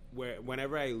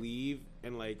 whenever I leave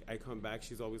and like I come back,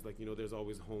 she's always like, you know, there's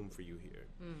always home for you here.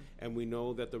 And we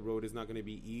know that the road is not going to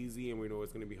be easy, and we know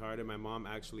it's going to be hard. And my mom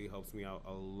actually helps me out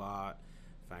a lot,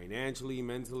 financially,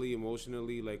 mentally,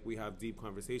 emotionally. Like, we have deep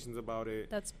conversations about it.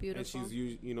 That's beautiful. And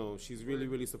she's, you know, she's really,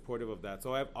 really supportive of that.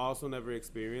 So I've also never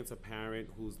experienced a parent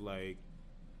who's like,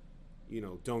 you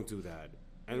know, don't do that.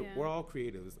 And we're all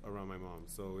creatives around my mom,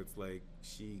 so it's like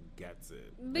she gets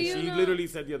it. But she literally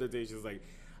said the other day, she's like,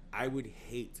 I would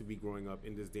hate to be growing up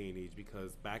in this day and age,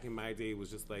 because back in my day, it was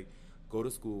just like, go to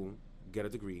school, get a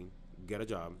degree, get a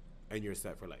job, and you're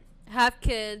set for life. Have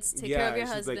kids, take care of your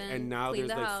husband, like, and now there's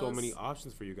like house. So many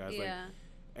options for you guys. Yeah. Like,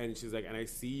 and she's like, and I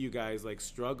see you guys like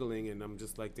struggling, and I'm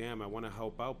just like, damn, I want to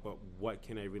help out, but what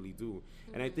can I really do?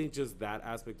 And I think just that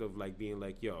aspect of like being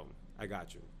like, yo, I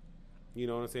got you. You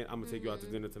know what I'm saying? I'm gonna take you out to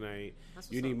dinner tonight.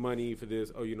 You need money for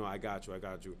this? Oh, you know, I got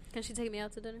you. Can she take me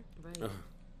out to dinner? Right.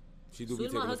 She do be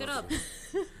taking us out.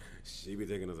 She be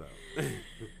taking us out.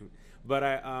 But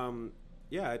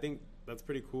I think that's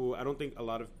pretty cool. I don't think a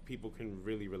lot of people can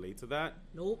really relate to that.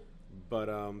 Nope. But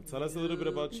tell us a little bit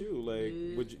about you.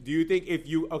 Like, do you think if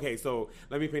you... Okay, so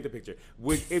let me paint the picture.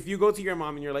 If you go to your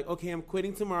mom and you're like, okay, I'm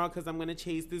quitting tomorrow because I'm going to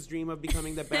chase this dream of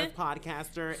becoming the best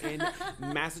podcaster in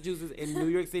Massachusetts, in New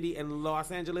York City, in Los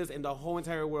Angeles, in the whole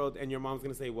entire world, and your mom's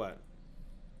going to say what?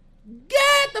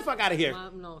 Get the fuck out of here.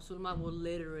 No, Sulma will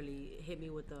literally hit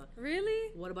me with the...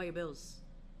 Really? What about your bills?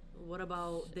 What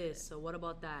about this? Or what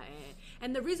about that?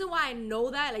 And the reason why I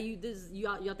know that, like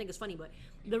y'all think it's funny, but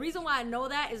the reason why I know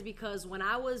that is because when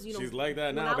I was, you know... She's like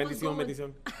that now.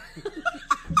 Bendición.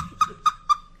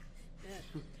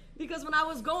 Because when I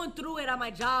was going through it at my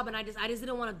job, and I just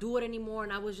didn't want to do it anymore,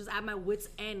 and I was just at my wit's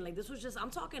end. Like, this was just... I'm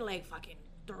talking like fucking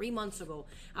 3 months ago.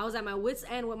 I was at my wit's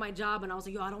end with my job, and I was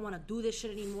like, yo, I don't want to do this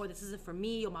shit anymore. This isn't for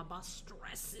me. Yo, my boss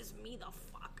stresses me the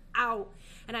fuck out.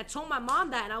 And I told my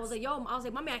mom that, and I was like,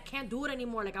 mommy, I can't do it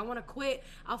anymore. Like, I want to quit.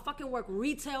 I'll fucking work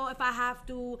retail if I have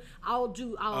to. I'll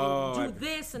do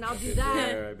this and I'll do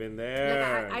that. I've been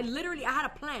there. Like, I literally, I had a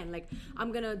plan. Like,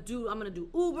 I'm gonna do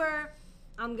Uber.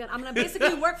 I'm gonna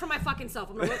basically work for my fucking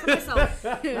self. I'm gonna work for myself.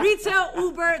 Retail,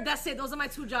 Uber, that's it. Those are my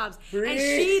 2 jobs. And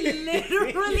she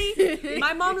literally,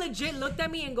 my mom legit looked at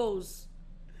me and goes,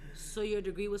 so your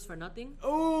degree was for nothing?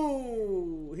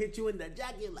 Oh, hit you in the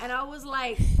jugular. And I was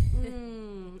like,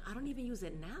 I don't even use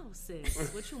it now,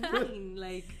 sis. What you mean?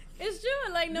 Like, It's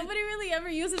true. Like, nobody really ever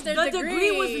uses their The degree.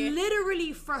 degree was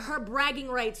literally for her bragging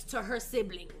rights to her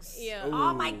siblings. Yeah.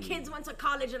 All my kids went to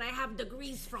college and I have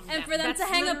degrees from them. And for them That's to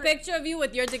hang a literally- picture of you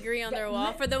with your degree on their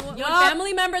wall, for the when Yup.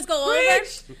 family members go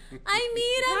Preach. over, ay,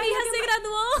 mira, mi hija se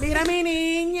graduó. Mira mi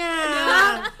niña.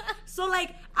 Yeah. So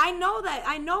like I know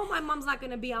my mom's not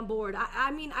gonna be on board.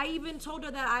 I mean I even told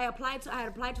her that I had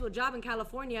applied to a job in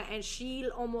California and she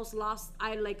almost lost.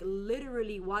 I like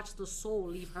literally watched the soul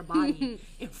leave her body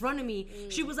in front of me.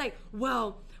 She was like,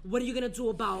 well, what are you gonna do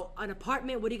about an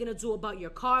apartment? What are you gonna do about your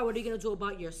car? What are you gonna do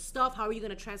about your stuff? How are you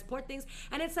gonna transport things?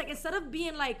 And it's like, instead of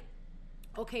being like,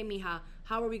 okay, mija,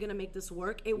 how are we gonna make this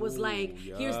work? It was like,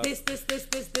 here's this,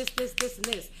 and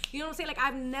this. You know what I'm saying? Like,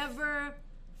 I've never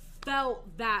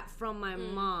felt that from my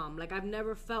mom. Like, I've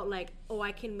never felt like, oh,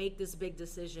 I can make this big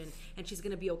decision and she's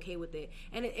gonna be okay with it.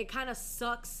 And it kind of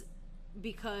sucks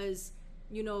because,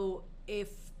 you know,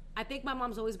 I think my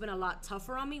mom's always been a lot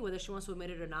tougher on me, whether she wants to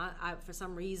admit it or not. For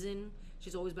some reason,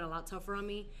 she's always been a lot tougher on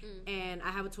me. And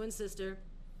I have a twin sister.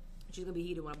 She's gonna be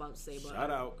heated what I'm about to say, but Shout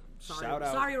out.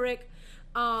 Sorry, Rick.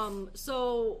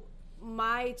 So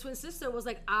my twin sister was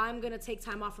like, I'm gonna take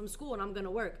time off from school and I'm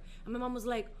gonna work. And my mom was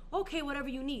like, okay, whatever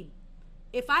you need.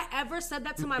 If I ever said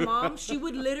that to my mom, she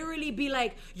would literally be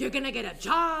like, you're gonna get a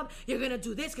job, you're gonna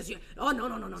do this, because you're, oh, no.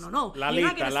 You're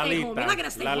not gonna stay home. You're not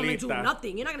gonna stay home and do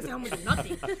nothing. You're not gonna stay home and do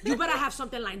nothing. You better have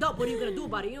something lined up. What are you gonna do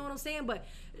about it? You know what I'm saying? But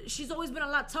she's always been a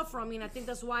lot tougher on me, and I think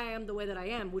that's why I am the way that I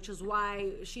am, which is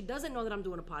why she doesn't know that I'm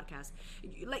doing a podcast.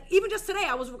 Like, even just today,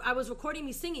 I was recording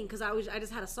me singing, because I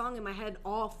just had a song in my head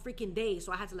all freaking day,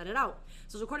 so I had to let it out.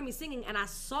 So I was recording me singing, and I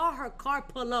saw her car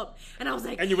pull up, and I was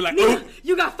like, and you were like, Mia, oh.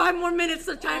 you got 5 more minutes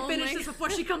to try and Oh finish my this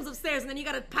before she comes upstairs, and then you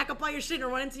gotta pack up all your shit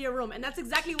and run into your room. And that's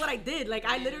exactly what I did. Like,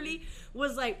 I literally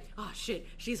was like, oh shit,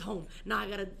 she's home. Now I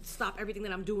gotta stop everything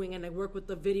that I'm doing and I work with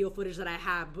the video footage that I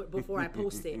have before I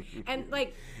post it. And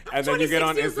like, I'm And then you get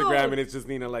on 26 years Instagram old. and it's just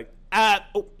Nina like,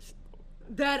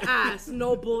 Dead ass,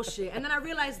 no bullshit. And then I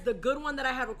realized the good one that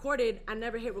I had recorded, I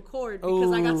never hit record because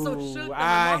I got so shook. That my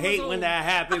I mom was hate home. when that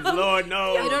happens. Lord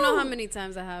knows. You don't know how many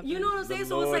times that happened. You know what I'm saying? The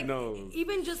So it's Lord like, knows.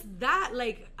 even just that,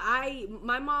 like,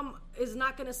 my mom is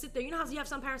not gonna sit there. You know how you have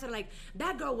some parents that are like,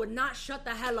 that girl would not shut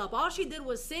the hell up. All she did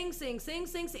was sing.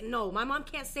 No, my mom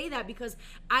can't say that because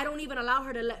I don't even allow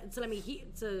her to let me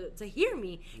hear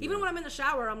me. Even when I'm in the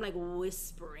shower, I'm like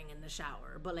whispering in the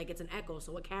shower, but like it's an echo,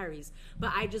 so it carries.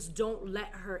 But I just don't let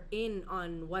her in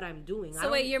on what I'm doing.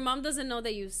 So wait, your mom doesn't know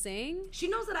that you sing? She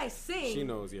knows that I sing. She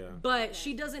knows, yeah. But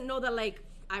she doesn't know that, like,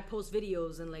 I post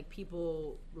videos and, like,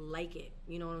 people like it.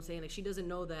 You know what I'm saying? Like, she doesn't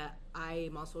know that I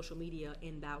am on social media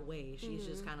in that way. She's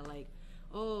just kind of like,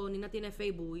 oh, Nina tiene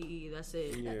Facebook y that's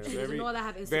it. Yeah, She doesn't know that I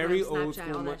have Instagram, very Snapchat, old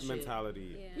school all that shit.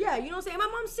 mentality. Yeah, you know what I'm saying? My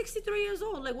mom's 63 years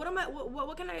old. Like,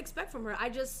 what can I expect from her? I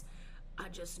just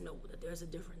know that there's a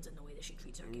difference in the way that she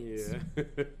treats her kids. Yeah.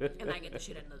 And I get the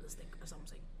shit end of the stick or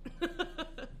something.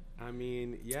 I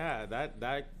mean, yeah, that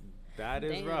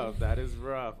is Damn. rough. That is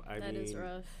rough. That is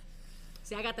rough.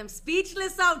 See, I got them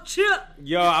speechless out, chip.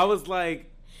 Yo, I was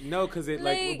like, no, because it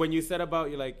like Like- when you said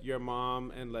about your mom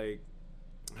and like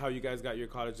how you guys got your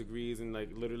college degrees and like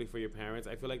literally for your parents,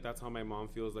 I feel like that's how my mom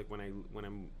feels like when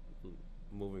I'm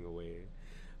moving away.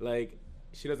 Like,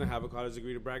 she doesn't have a college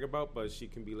degree to brag about, but she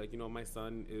can be like, my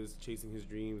son is chasing his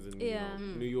dreams in Yeah.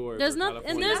 New York. There's or not,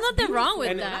 California. and there's That's nothing wrong with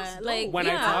And that. that's Like, dope. When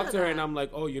yeah. I talk to her that. and I'm like,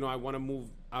 oh, I want to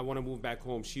move back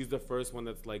home, she's the first one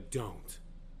that's like, don't.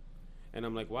 And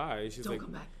I'm like, why? She's Don't like,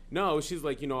 come back. no, she's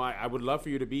like, I would love for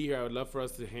you to be here. I would love for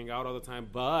us to hang out all the time,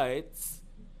 but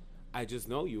I just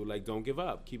know you. Like, don't give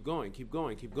up. Keep going. Keep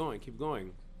going. Keep going. Keep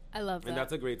going. I love that. And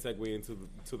that's a great segue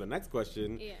into the next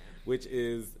question, Yeah. which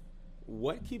is,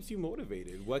 what keeps you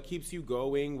motivated? What keeps you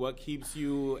going? What keeps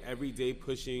you every day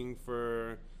pushing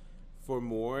for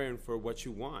more and for what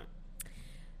you want?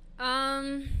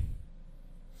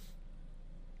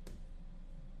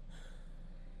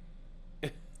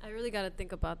 I really got to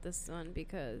think about this one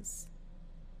because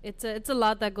it's a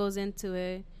lot that goes into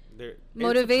it. It's a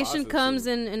Motivation process, comes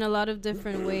too. in a lot of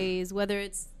different ways, whether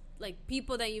it's like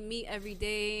people that you meet every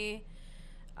day,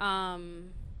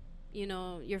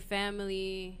 your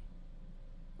family,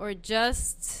 or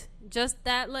just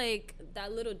that, like,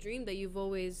 that little dream that you've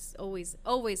always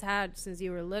had since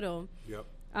you were little. Yep.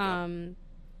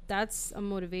 That's a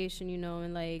motivation,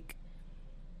 and like,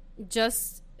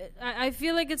 just I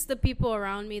feel like it's the people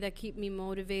around me that keep me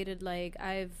motivated. Like,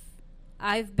 I've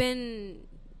been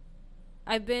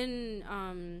I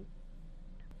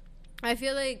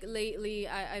feel like lately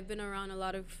I've been around a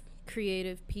lot of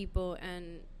creative people,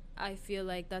 and I feel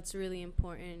like that's really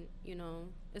important,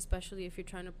 especially if you're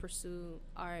trying to pursue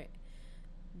art.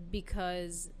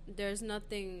 because there's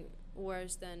nothing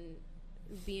worse than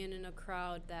being in a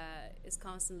crowd that is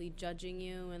constantly judging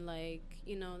you, and like,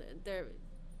 you know, their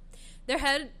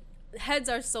heads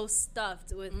are so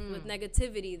stuffed with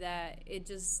negativity that it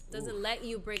just doesn't let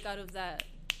you break out of that,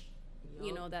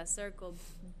 you know, that circle.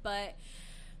 But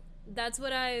that's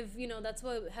what that's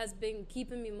what has been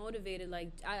keeping me motivated.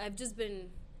 Like I've just been,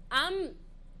 I'm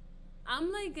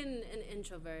like an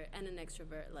introvert and an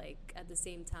extrovert, like at the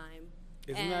same time.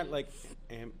 Isn't that like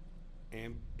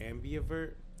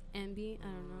ambivert? I don't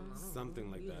know.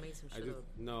 Something like You that. made some shit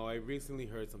up. I recently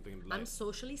heard something like I'm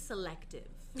socially selective.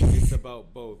 it's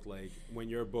about both, like when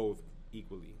you're both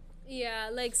equally. Yeah,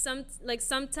 like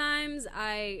sometimes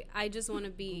I just want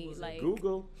to be like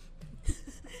Google.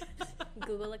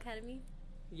 Google Academy.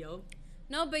 Yo.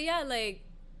 No, but yeah, like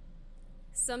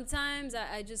sometimes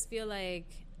I just feel like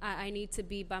I need to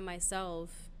be by myself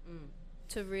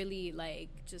to really like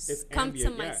just It's come to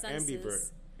my senses.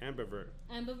 senses. Ambivert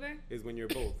Ambivert? is when you're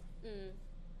both.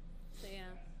 So yeah,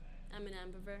 I'm an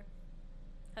ambivert.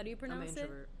 How do you I'm an pronounce it?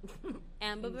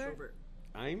 introvert. Ambivert?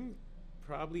 I'm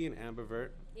probably an ambivert.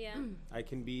 Yeah. I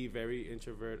can be very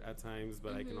introvert at times,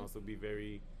 but I can also be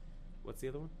very. What's the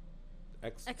other one?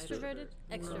 Extroverted?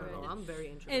 No, Extroverted. I'm very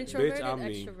introverted. Introverted, Bitch, I'm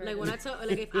me. extroverted. Like when I tell,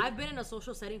 like if I've been in a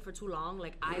social setting for too long,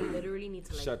 like I literally need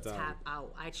to like Shut down. tap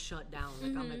out. I shut down.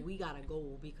 Like I'm like, we gotta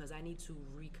go because I need to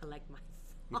recollect my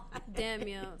thoughts. Damn,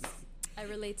 yeah. I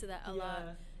relate to that a lot.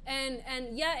 And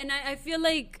I feel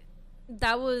like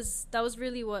that was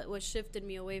really what shifted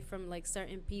me away from like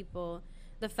certain people.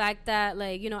 The fact that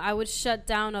like, you know, I would shut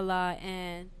down a lot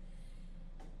and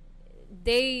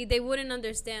they wouldn't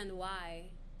understand why.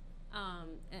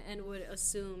 And would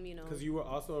assume, you know, Because you were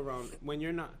also around when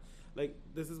you're not, like,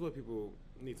 this is what people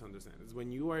need to understand, is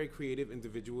when you are a creative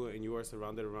individual and you are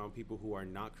surrounded around people who are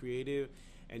not creative,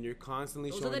 and you're constantly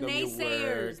Those showing are the them your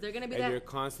naysayers. work, They're gonna be and that- you're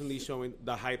constantly showing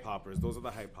the hype hoppers. Those are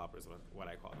the hype hoppers, what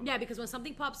I call them. Yeah, because when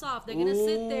something pops off, they're gonna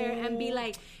sit there and be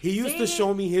like, He used to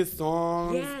show me his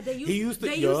songs. Yeah, they he used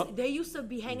to. they used to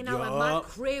be hanging out at my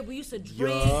crib. We used to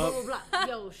drink, blah, blah, blah.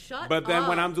 Yo, shut up. But then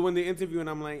when I'm doing the interview and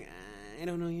I'm like, I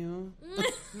don't know you.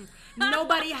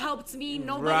 Nobody helped me.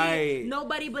 Nobody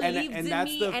believed and in that's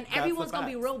me, the- and that's everyone's the gonna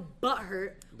be facts. real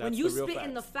butthurt when That's you the real spit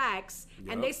in the facts. facts, and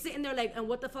Yup. they sitting there like, and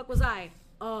what the fuck was I?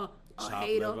 A Chop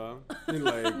hater. liver.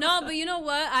 Like, no, but you know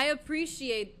what? I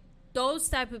appreciate those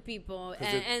type of people 'Cause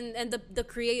and the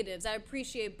creatives. I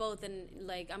appreciate both, and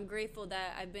like I'm grateful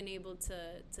that I've been able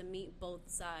to meet both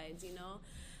sides, you know.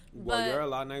 well, But you're a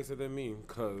lot nicer than me,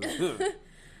 cause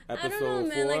episode know,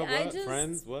 man, 4, like, I what? just-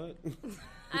 Friends, what?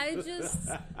 I just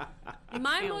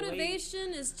my Can't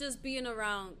motivation is just being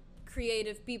around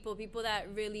creative people that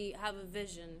really have a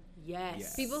vision. Yes.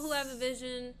 Yes. People who have a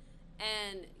vision,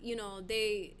 and you know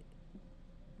they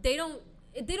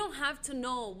don't have to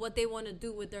know what they want to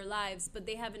do with their lives, but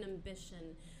they have an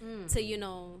ambition to, you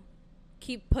know,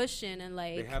 keep pushing and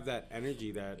like They have that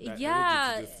energy, that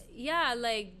yeah, energy to just, yeah,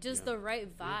 like just Yeah. the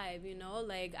right vibe, you know.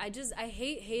 Like I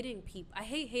hate hating people. I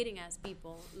hate hating ass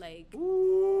people. Like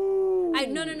Ooh.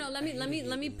 no. Let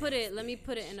me put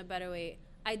it in a better way.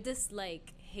 I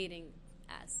dislike hating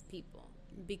ass people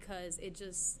because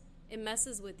it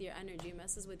messes with your energy,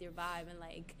 messes with your vibe, and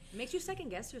like Makes you second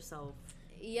guess yourself.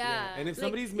 yeah. And if Like-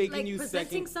 somebody's making like you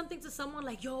presenting second, something to someone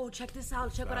like, yo, check this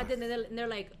out, check what I did, and they're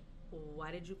like,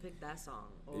 why did you pick that song?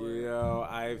 Or yo,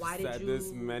 I've why did said this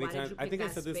you- many why did times. you I pick think I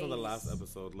that said this on the last space?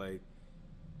 episode.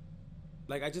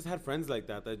 Like I just had friends like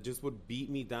that just would beat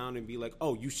me down and be like,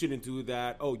 "Oh, you shouldn't do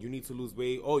that. Oh, you need to lose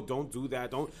weight. Oh, don't do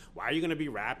that. Don't. Why are you gonna be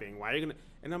rapping? Why are you gonna?"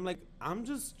 And I'm like, I'm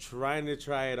just trying to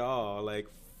try it all. Like,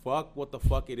 fuck what the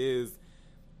fuck it is.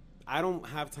 I don't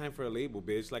have time for a label,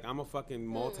 bitch. Like, I'm a fucking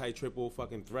multi-triple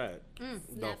fucking threat. The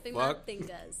Snapping my fuck?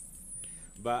 fingers.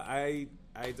 But I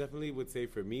definitely would say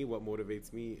for me, what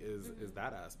motivates me is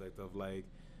that aspect of like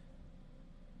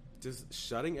just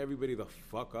shutting everybody the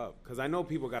fuck up, because I know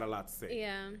people got a lot to say.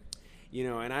 Yeah. You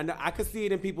know, and I could see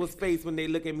it in people's face when they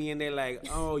look at me and they're like,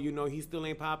 oh, you know, he still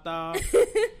ain't popped off.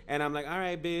 And I'm like, all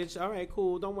right, bitch. All right,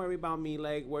 cool. Don't worry about me.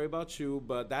 Like, worry about you.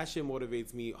 But that shit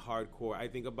motivates me hardcore. I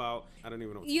think about, I don't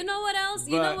even know. You know what else?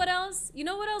 You know what else? You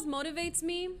know what else motivates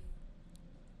me?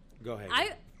 Go ahead.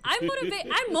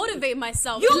 I motivate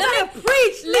myself. You gotta preach.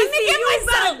 Let me Lizzie, give you myself.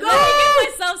 better Let me go.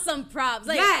 give myself some props.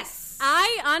 Like, Yes.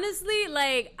 I honestly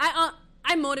like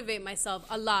I motivate myself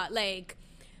a lot. Like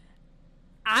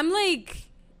I'm like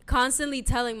constantly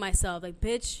telling myself like,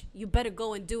 bitch, you better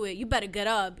go and do it. You better get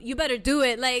up. You better do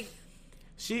it. Like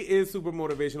She is super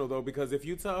motivational though, because if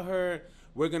you tell her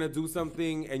we're gonna do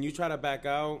something and you try to back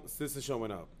out, sis is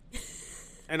showing up.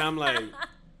 And I'm like,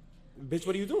 bitch,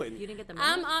 what are you doing? You didn't get the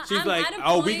memo? She's I'm like, at a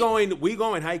oh, point- we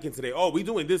going hiking today. Oh, we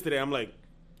doing this today. I'm like,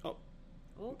 oh.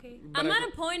 Okay. But I'm at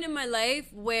a point in my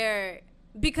life where,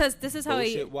 because this is how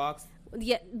bullshit walks.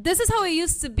 this is how it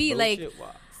used to be. Bullshit Like,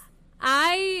 walks.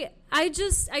 I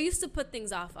used to put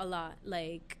things off a lot,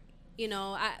 like, you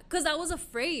know, because I was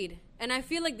afraid, and I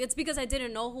feel like it's because I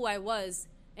didn't know who I was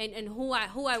and who I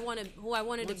wanted to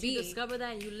Once be. you discover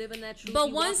that and you live in that truth,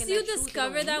 But walk once in you that truth,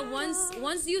 discover you're that, like,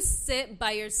 once you sit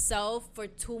by yourself for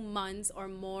 2 months or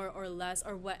more or less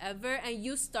or whatever, and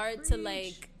you start to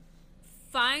like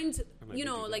find, like, you did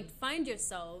know, you like guys? find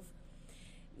yourself,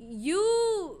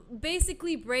 you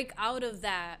basically break out of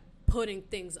that putting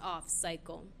things off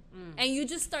cycle. And you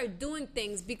just start doing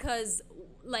things because,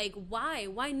 like, why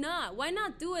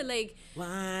not do it? Like,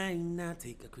 Why not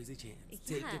take a crazy chance?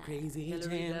 Take Yeah. a crazy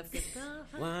Hillary chance.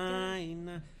 Duff. Why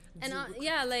not? and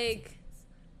yeah, like,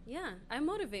 yeah, I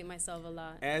motivate myself a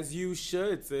lot. As you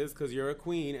should, sis, because you're a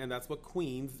queen, and that's what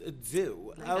queens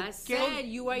do. Like I said,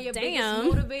 you are your Damn.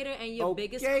 biggest motivator and your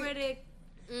biggest Okay. critic.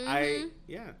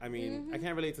 I mean, I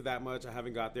can't relate to that much. I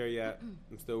haven't got there yet.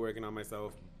 I'm still working on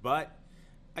myself, but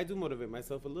I do motivate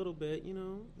myself a little bit, you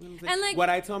know. What I'm saying? And, like- what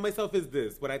I tell myself is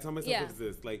this. Yeah.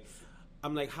 Like,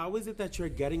 I'm like, how is it that you're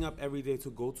getting up every day to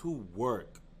go to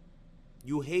work?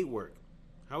 You hate work.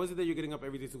 How is it that you're getting up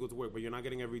every day to go to work, but you're not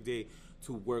getting every day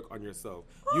to work on yourself?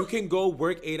 You can go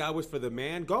work 8 hours for the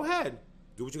man. Go ahead.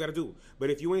 Do what you got to do. But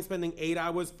if you ain't spending 8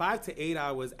 hours, 5 to 8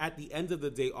 hours at the end of the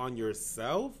day on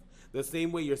yourself, the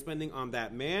same way you're spending on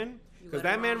that man, because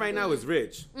that man right now is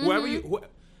rich. Whoever you...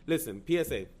 listen,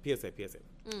 PSA.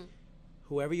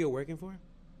 Whoever you're working for,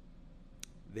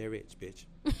 they're rich, bitch.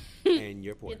 And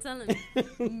you're poor. You're telling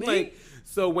me. Like,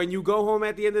 so when you go home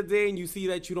at the end of the day and you see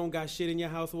that you don't got shit in your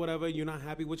house or whatever, you're not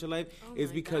happy with your life,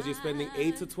 it's my because you're spending God.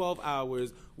 8 to 12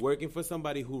 hours working for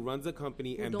somebody who runs a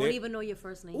company Who and don't they're even know your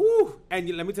first name. Ooh, and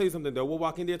let me tell you something though. We'll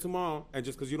walk in there tomorrow, and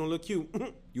just because you don't look cute,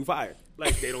 you fired.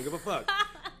 Like, they don't give a fuck.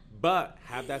 But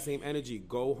have that same energy.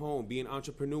 Go home. Be an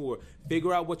entrepreneur.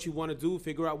 Figure out what you want to do.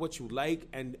 Figure out what you like,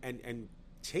 and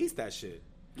chase that shit.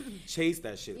 Chase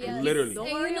that shit. Yeah. Literally. Don't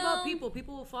And worry you about know- people.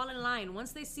 People will fall in line.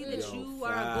 Once they see that Yo, you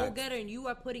are a facts. go-getter and you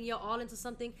are putting your all into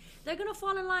something, they're going to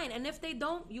fall in line. And if they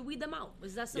don't, you weed them out.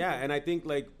 It's that simple. Yeah, and I think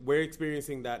like we're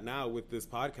experiencing that now with this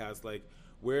podcast. Like,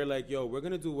 we're like, yo, we're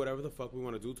gonna do whatever the fuck we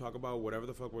want to do, talk about whatever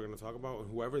the fuck we're gonna talk about,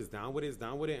 and whoever's down with it is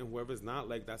down with it, and whoever's not,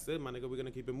 like, that's it, my nigga. We're gonna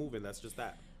keep it moving. That's just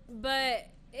that. But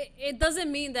it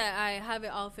doesn't mean that I have it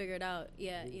all figured out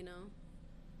yet, you know?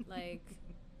 Like,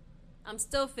 I'm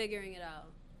still figuring it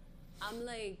out.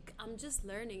 I'm just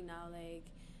learning now. Like,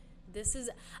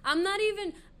 I'm not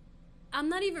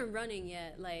even running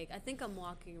yet. Like, I think I'm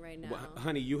walking right now. Well,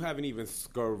 honey, you haven't even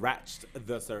scratched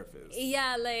the surface.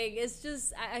 Yeah, like, it's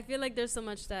just, I feel like there's so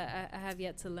much that I have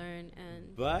yet to learn.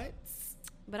 But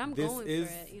I'm this going is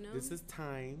for it, you know? this is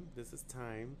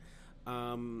time.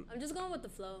 I'm just going with the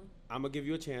flow. I'm gonna give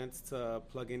you a chance to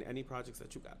plug in any projects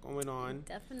that you got going on.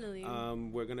 Definitely.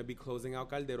 We're gonna be closing out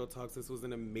Caldero Talks. This was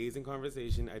an amazing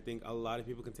conversation. I think a lot of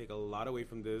people can take a lot away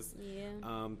from this.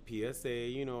 Yeah. PSA,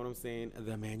 you know what I'm saying?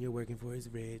 The man you're working for is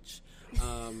rich.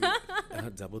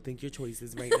 Double think your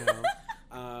choices right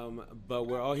now. But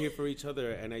we're all here for each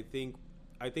other, and I think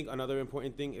another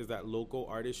important thing is that local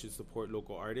artists should support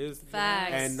local artists.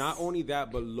 Facts. And not only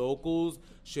that, but locals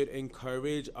should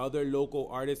encourage other local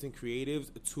artists and creatives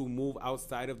to move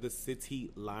outside of the city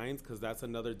lines, because that's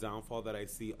another downfall that I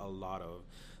see a lot of.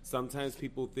 Sometimes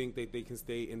people think that they can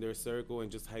stay in their circle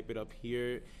and just hype it up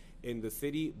here in the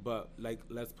city, but like,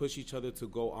 let's push each other to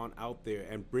go on out there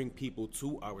and bring people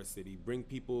to our city, bring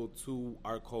people to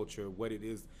our culture, what it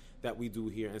is that we do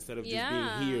here, instead of just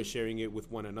Yeah. being here sharing it with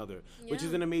one another, which Yeah.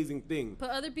 is an amazing thing. Put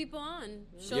other people on.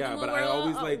 Show Yeah, them what but we're I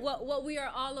always all, like- what we are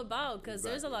all about, because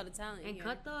there's a lot of talent And here.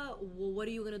 cut the well, what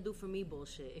are you gonna do for me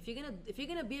bullshit. If you're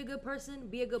gonna be a good person,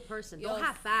 be a good person. Yo, Don't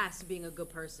half-ass being a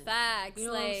good person. Facts. You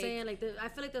know like, what I'm saying? Like, I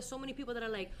feel like there's so many people that are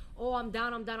like, "Oh, I'm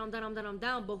down,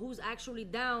 but who's actually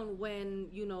down when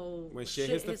When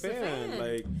shit hits the fan,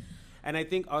 like, and I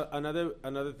think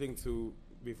another thing too,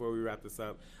 before we wrap this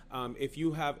up, if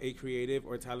you have a creative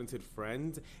or talented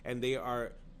friend and they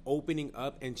are opening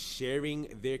up and sharing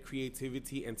their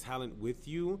creativity and talent with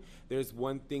you, there's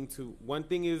one thing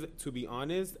is to be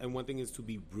honest, and one thing is to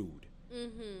be rude.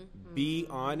 Be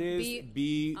honest.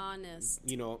 Be honest.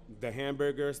 You know, the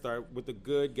hamburger, start with the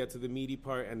good, get to the meaty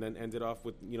part, and then end it off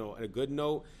with, a good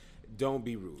note. Don't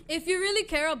be rude. If you really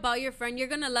care about your friend, you're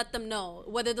gonna let them know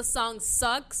whether the song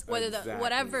sucks, whether Exactly. the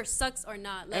whatever sucks or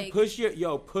not. Like, And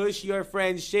push your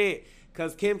friend's shit,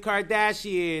 cause Kim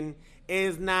Kardashian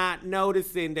is not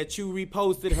noticing that you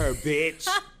reposted her, bitch.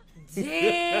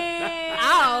 Damn.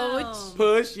 Ouch.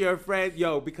 Push your friend,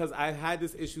 because I've had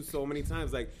this issue so many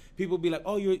times. Like people be like,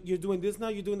 "Oh, you're doing this now.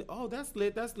 You're doing oh, that's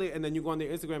lit, and then you go on their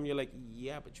Instagram, and you're like,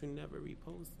 "Yeah, but you never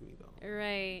repost me though."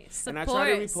 Right. And I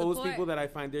try to repost people that I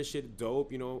find their shit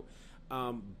dope,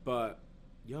 but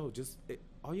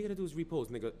all you gotta do is repost,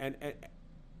 nigga, and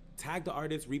tag the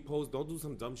artist, repost. Don't do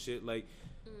some dumb shit like.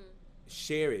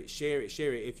 Share it.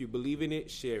 If you believe in it,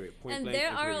 share it. And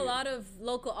there are a lot of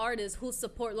local artists who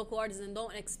support local artists and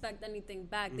don't expect anything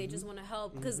back. They just want to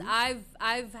help. Because I've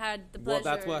had the pleasure.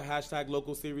 Well, that's what hashtag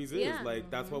local series is. Yeah. Like,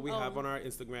 that's what we have on our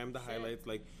Instagram, the highlights.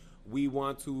 Like, we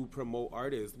want to promote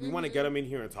artists. We want to get them in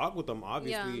here and talk with them,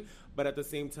 obviously. Yeah. But at the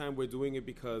same time, we're doing it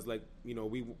because, like,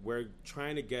 we're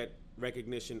trying to get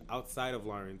recognition outside of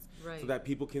Lawrence. Right. So that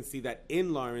people can see that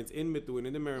in Lawrence, in Methuen,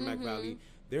 in the Merrimack Valley,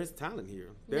 there's talent here.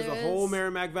 There's a whole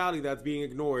Merrimack Valley that's being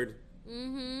ignored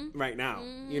right now.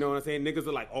 You know what I'm saying? Niggas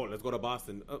are like, oh, let's go to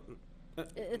Boston.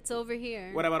 It's over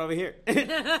here. What about over here?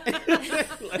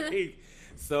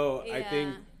 So I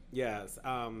think, yes,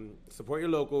 support your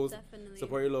locals. Definitely.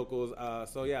 Support your locals.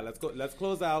 So yeah, let's go. Let's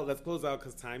close out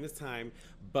because time is time.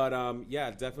 But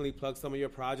definitely plug some of your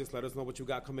projects. Let us know what you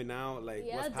got coming out. Like,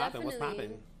 what's popping? What's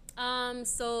popping?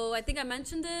 So I think I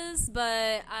mentioned this,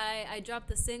 but I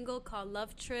dropped a single called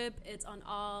Love Trip. It's on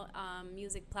all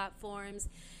music platforms.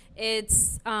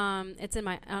 It's in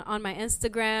my on my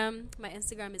Instagram. My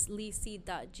Instagram is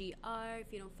lisi.gr.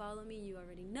 If you don't follow me, you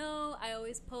already know. I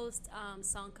always post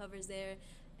song covers there,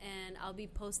 and I'll be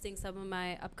posting some of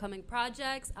my upcoming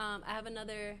projects. I have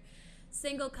another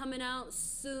single coming out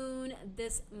soon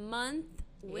this month.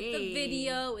 With the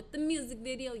video, with the music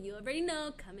video, you already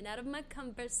know, coming out of my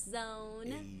comfort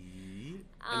zone.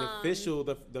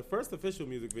 The first official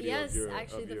music video of your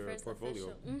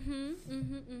portfolio.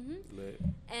 Lit.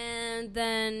 And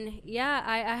then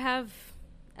I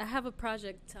have a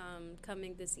project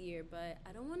coming this year, but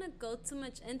I don't want to go too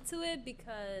much into it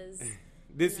because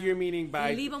this year meaning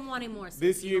by leave them wanting more.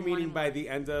 This year meaning by the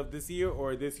end of this year,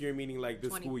 or this year meaning like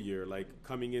the school year, like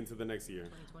coming into the next year.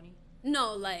 2020.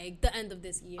 No, like the end of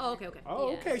this year. Oh, okay.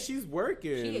 Oh, okay. She's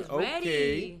working. She is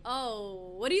ready.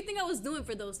 Oh, what do you think I was doing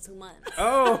for those 2 months?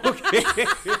 Oh, okay.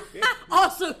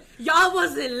 Also, y'all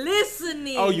wasn't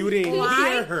listening. Oh, you didn't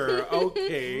hear her.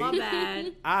 Okay. My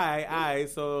bad. Aye.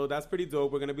 So that's pretty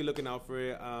dope. We're gonna be looking out for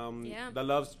it. The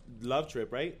Love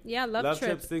Trip, right? Yeah, Love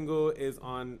Trip single is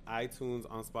on iTunes,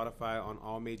 on Spotify, on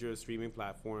all major streaming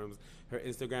platforms. Her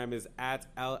Instagram is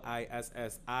 @lissi.gr.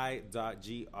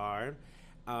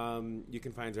 You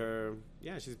can find her.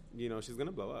 Yeah, she's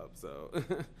gonna blow up. So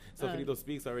Sofrito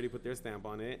Speaks already put their stamp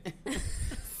on it.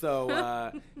 So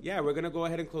we're gonna go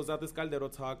ahead and close out this Caldero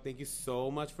talk. Thank you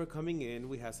so much for coming in.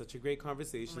 We had such a great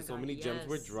conversation. So many gems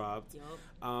were dropped. Yep.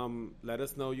 Let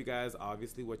us know, you guys,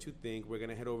 obviously what you think. We're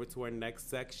gonna head over to our next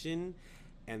section,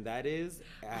 and that is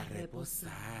A Reposar.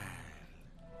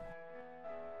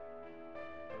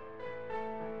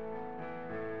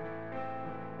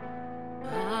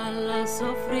 Ala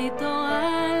sofrito,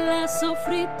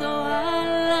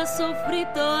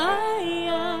 ay,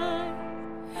 ay.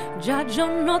 Ya yo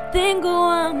no tengo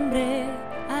hambre.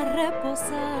 A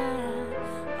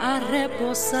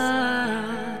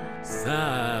reposar.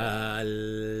 Sal.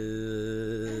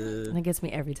 That gets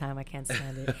me every time. I can't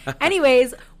stand it.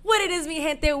 Anyways, what it is, mi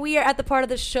gente, we are at the part of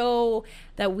the show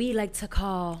that we like to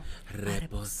call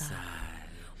Reposar,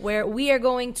 where we are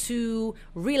going to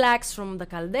relax from the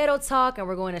Caldero talk, and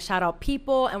we're going to shout out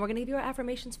people, and we're going to give you our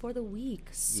affirmations for the week.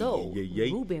 So,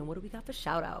 Ruben, what do we got for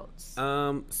shout outs?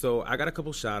 So I got a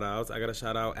couple shout outs. I got a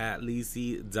shout out at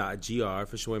lisi.gr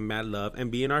for showing mad love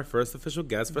and being our first official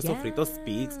guest for Sofrito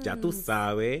Speaks. Ya tu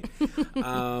sabe.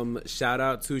 Shout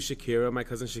out to Shakira, my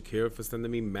cousin Shakira, for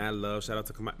sending me mad love. Shout out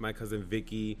to my cousin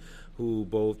Vicky, who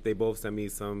both sent me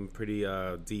some pretty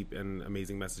deep and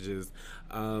amazing messages.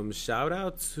 Shout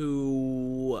out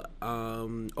to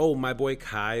my boy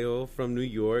Kyle from New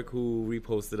York, who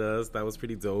reposted us. That was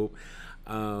pretty dope.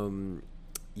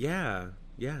 Yeah.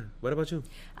 What about you?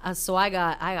 So I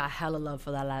got hella love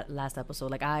for that last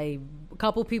episode. Like a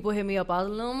couple people hit me up. I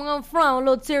was like, I'm gonna front a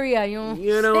little teary-eyed,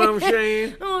 you know what I'm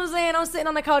saying? You know what I'm saying? I'm sitting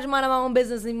on the couch minding my own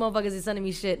business, and these motherfuckers is sending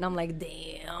me shit, and I'm like,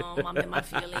 damn, I'm in my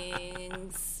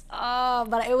feelings. Oh,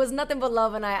 but it was nothing but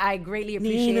love, and I greatly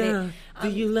appreciate Nina, it. Do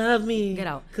you love me? Get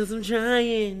out. 'Cause I'm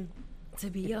trying to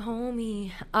be a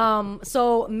homie.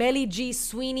 So Melly G.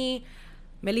 Sweeney,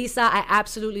 Melissa, I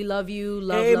absolutely love you.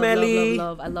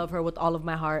 Love. I love her with all of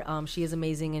my heart. She is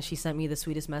amazing, and she sent me the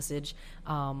sweetest message.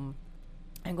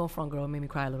 And go front, girl. It made me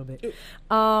cry a little bit.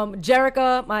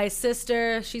 Jerica, my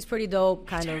sister, she's pretty dope,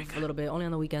 kind of a little bit, only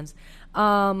on the weekends.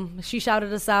 She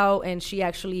shouted us out, and she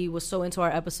actually was so into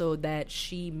our episode that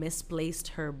she misplaced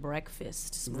her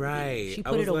breakfast smoothie. Right. She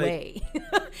put it away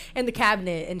in the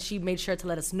cabinet, and she made sure to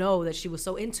let us know that she was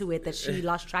so into it that she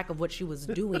lost track of what she was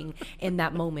doing in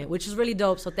that moment, which is really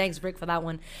dope. So thanks, Brick, for that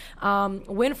one.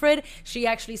 Winfred, she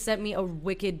actually sent me a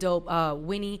wicked dope.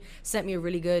 Winnie sent me a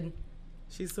really good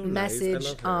She's so message.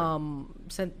 Nice. I love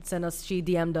her. Sent us. She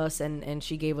DM'd us and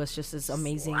she gave us just this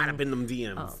amazing. Slide up in them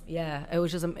DMs. Yeah, it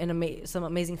was just some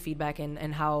amazing feedback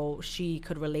and how she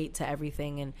could relate to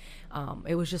everything, and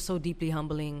it was just so deeply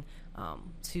humbling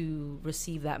to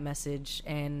receive that message,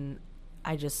 and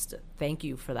I just thank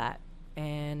you for that.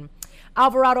 And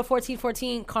Alvarado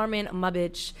 1414, Carmen, my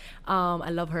bitch, I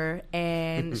love her,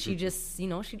 and she just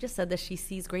said that she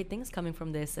sees great things coming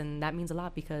from this, and that means a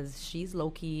lot because she's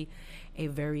low-key a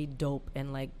very dope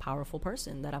and like powerful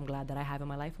person that I'm glad that I have in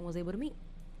my life and was able to meet.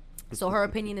 So her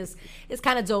opinion is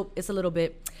kind of dope. It's a little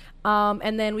bit.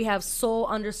 And then we have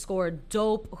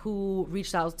soul_dope, who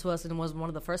reached out to us and was one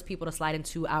of the first people to slide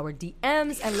into our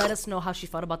DMs and let us know how she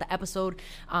felt about the episode,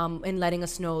 and letting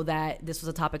us know that this was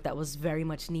a topic that was very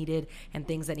much needed and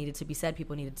things that needed to be said,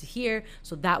 people needed to hear.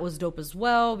 So that was dope as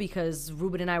well, because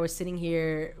Ruben and I were sitting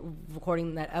here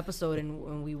recording that episode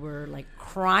and we were like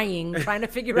crying, trying to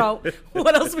figure out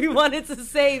what else we wanted to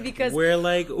say, because we're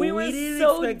like, we were didn't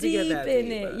so expect to get deep that in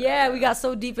deep. it. Yeah, we got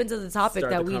so deep into the topic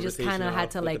Start that the we just kind of conversation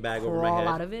had to off with like the bag over my crawl head.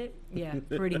 out of it. Yeah,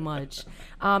 pretty much.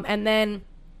 And then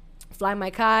Fly My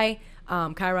Kai,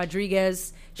 Kai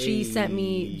Rodriguez, she sent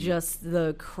me just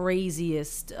the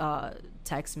craziest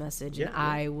text message, and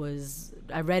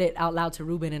I read it out loud to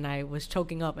Ruben, and I was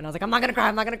choking up, and I was like, I'm not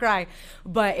gonna cry,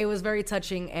 but it was very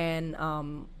touching, and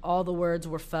all the words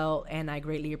were felt, and I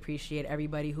greatly appreciate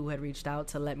everybody who had reached out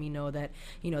to let me know that,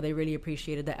 you know, they really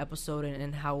appreciated the episode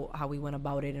and how we went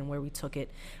about it and where we took it.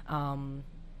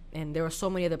 And there were so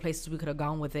many other places we could have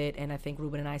gone with it, and I think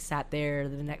Ruben and I sat there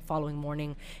the following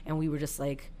morning, and we were just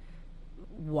like,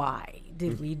 why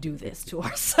did we do this to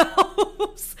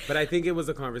ourselves? But I think it was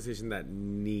a conversation that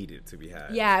needed to be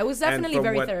had. Yeah, it was definitely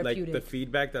very Like, therapeutic. the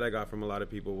feedback that I got from a lot of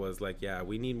people was like, yeah,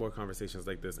 we need more conversations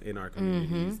like this in our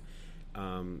communities.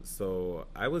 So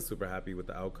I was super happy with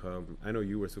the outcome. I know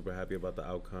you were super happy about the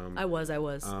outcome. I was.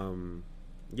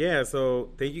 Yeah, so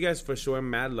thank you guys for showing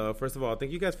mad love. First of all,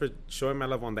 thank you guys for showing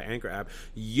mad love on the Anchor app.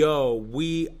 Yo,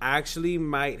 we actually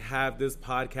might have this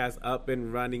podcast up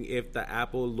and running if the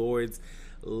Apple Lords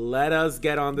let us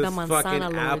get on this fucking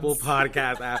Lords. Apple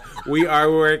podcast app. We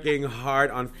are working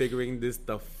hard on figuring this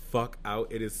the fuck out.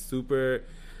 It is super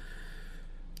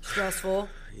Stressful.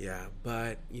 Yeah,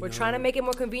 but we're trying to make it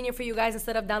more convenient for you guys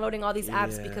instead of downloading all these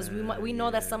apps, because we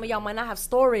know that some of y'all might not have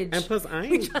storage. And plus, I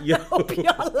ain't help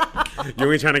y'all out.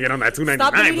 You ain't trying to get on that $2.99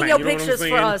 Stop deleting plan, your you know pictures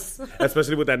what I'm for saying? us.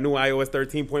 Especially with that new iOS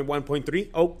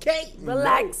 13.1.3. Okay,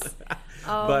 relax.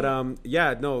 But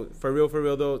yeah, no, for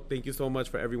real though. Thank you so much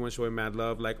for everyone showing mad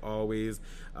love, like always.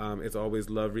 It's always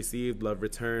love received, love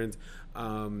returned.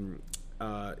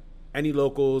 Any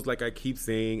locals, like I keep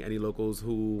saying, any locals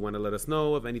who want to let us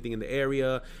know of anything in the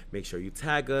area, make sure you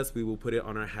tag us. We will put it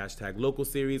on our hashtag local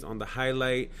series on the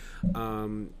highlight.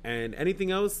 And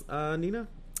anything else, Nina? No,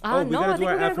 I think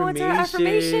we're going to go into our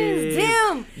affirmations.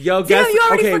 Damn. Yo, Damn, you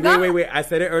already forgot? Wait. I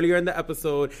said it earlier in the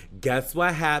episode. Guess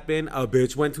what happened? A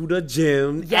bitch went to the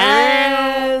gym.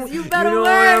 Yes. You better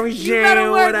work. You better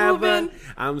work, Ruben.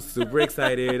 I'm super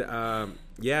excited.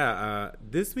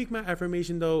 This week my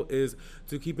affirmation though is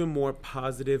to keep a more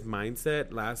positive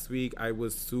mindset. Last week I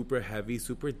was super heavy,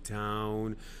 super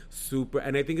down,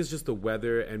 and I think it's just the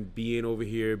weather and being over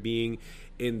here, being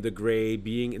in the gray,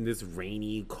 being in this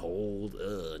rainy, cold,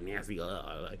 nasty.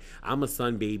 I'm a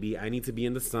sun baby. I need to be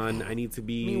in the sun. I need to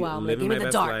be living my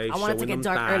best life. I want it to get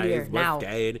dark earlier now.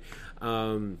 Dead.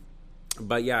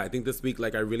 But yeah, I think this week,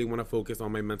 like, I really want to focus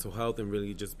on my mental health and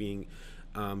really just being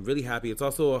really happy. It's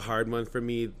also a hard month for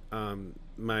me.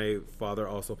 My father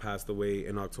also passed away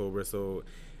in October, so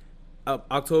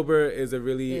October is a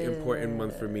really important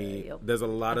month for me. Yep. There's a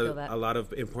lot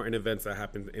of important events that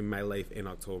happen in my life in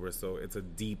October, so it's a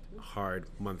deep, hard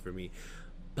month for me.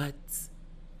 But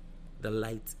the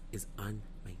light is on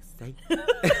my side.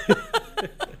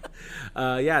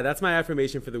 That's my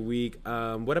affirmation for the week.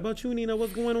 What about you, Nina?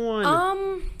 What's going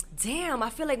on? Damn, I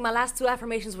feel like my last two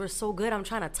affirmations were so good. I'm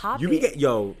trying to top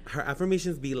her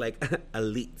affirmations be like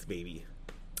elite, baby.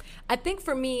 I think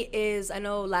for me is, I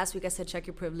know last week I said check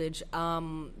your privilege.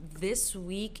 This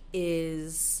week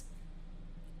is,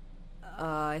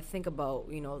 I think about,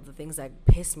 the things that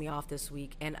pissed me off this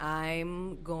week, and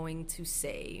I'm going to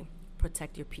say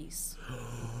protect your peace.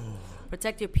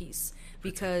 Protect your peace.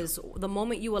 Because the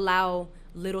moment you allow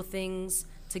little things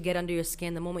to get under your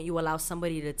skin, the moment you allow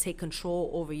somebody to take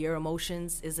control over your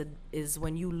emotions is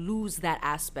when you lose that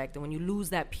aspect. And when you lose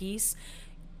that peace,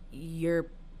 you're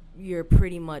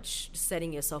pretty much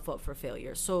setting yourself up for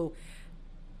failure. So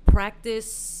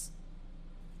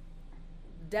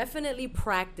definitely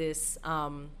practice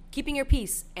keeping your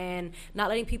peace and not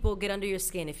letting people get under your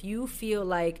skin. If you feel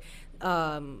like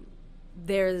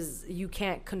you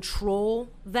can't control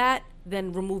that,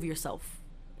 then remove yourself.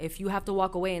 If you have to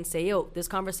walk away and say, yo, this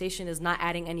conversation is not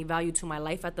adding any value to my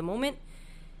life at the moment,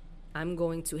 I'm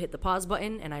going to hit the pause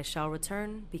button and I shall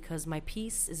return because my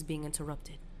peace is being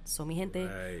interrupted. So, mi gente,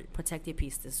 protect your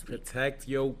peace this week. Protect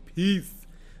your peace.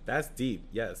 That's deep.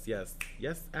 Yes.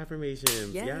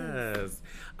 Affirmations. Yes.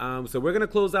 So we're gonna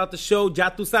close out the show. Ya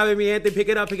tu sabes, mi gente. Pick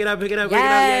it up.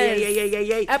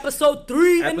 Yeah. Episode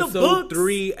 3 in the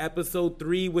books. Episode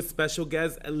 3 with special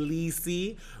guest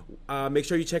Elise. Make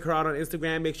sure you check her out on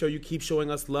Instagram. Make sure you keep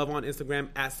showing us love on Instagram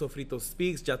at Sofrito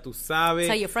Speaks. Ya tu sabes.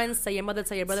 Tell your friends, tell your mother,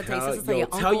 tell your brother, tell your sister, tell your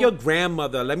uncle. Tell your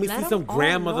grandmother. Let me see some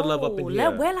grandmother love up in here.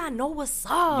 Let abuela know what's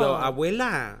up. Yo,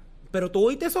 abuela. Pero tú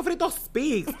oíste Sofrito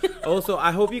Speaks. Also,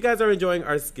 I hope you guys are enjoying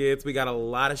our skits. We got a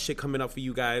lot of shit coming up for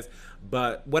you guys.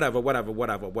 But whatever.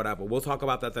 We'll talk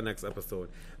about that the next episode.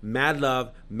 Mad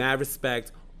love, mad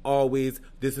respect, always.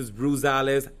 This is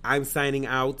Bruzales. I'm signing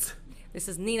out. This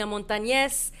is Nina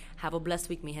Montañez. Have a blessed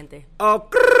week, mi gente. Oh,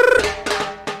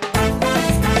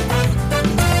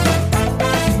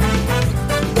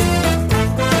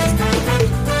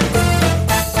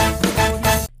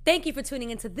 Thank you for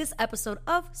tuning into this episode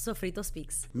of Sofrito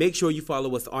Speaks. Make sure you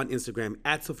follow us on Instagram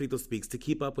at Sofrito Speaks to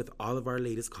keep up with all of our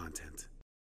latest content.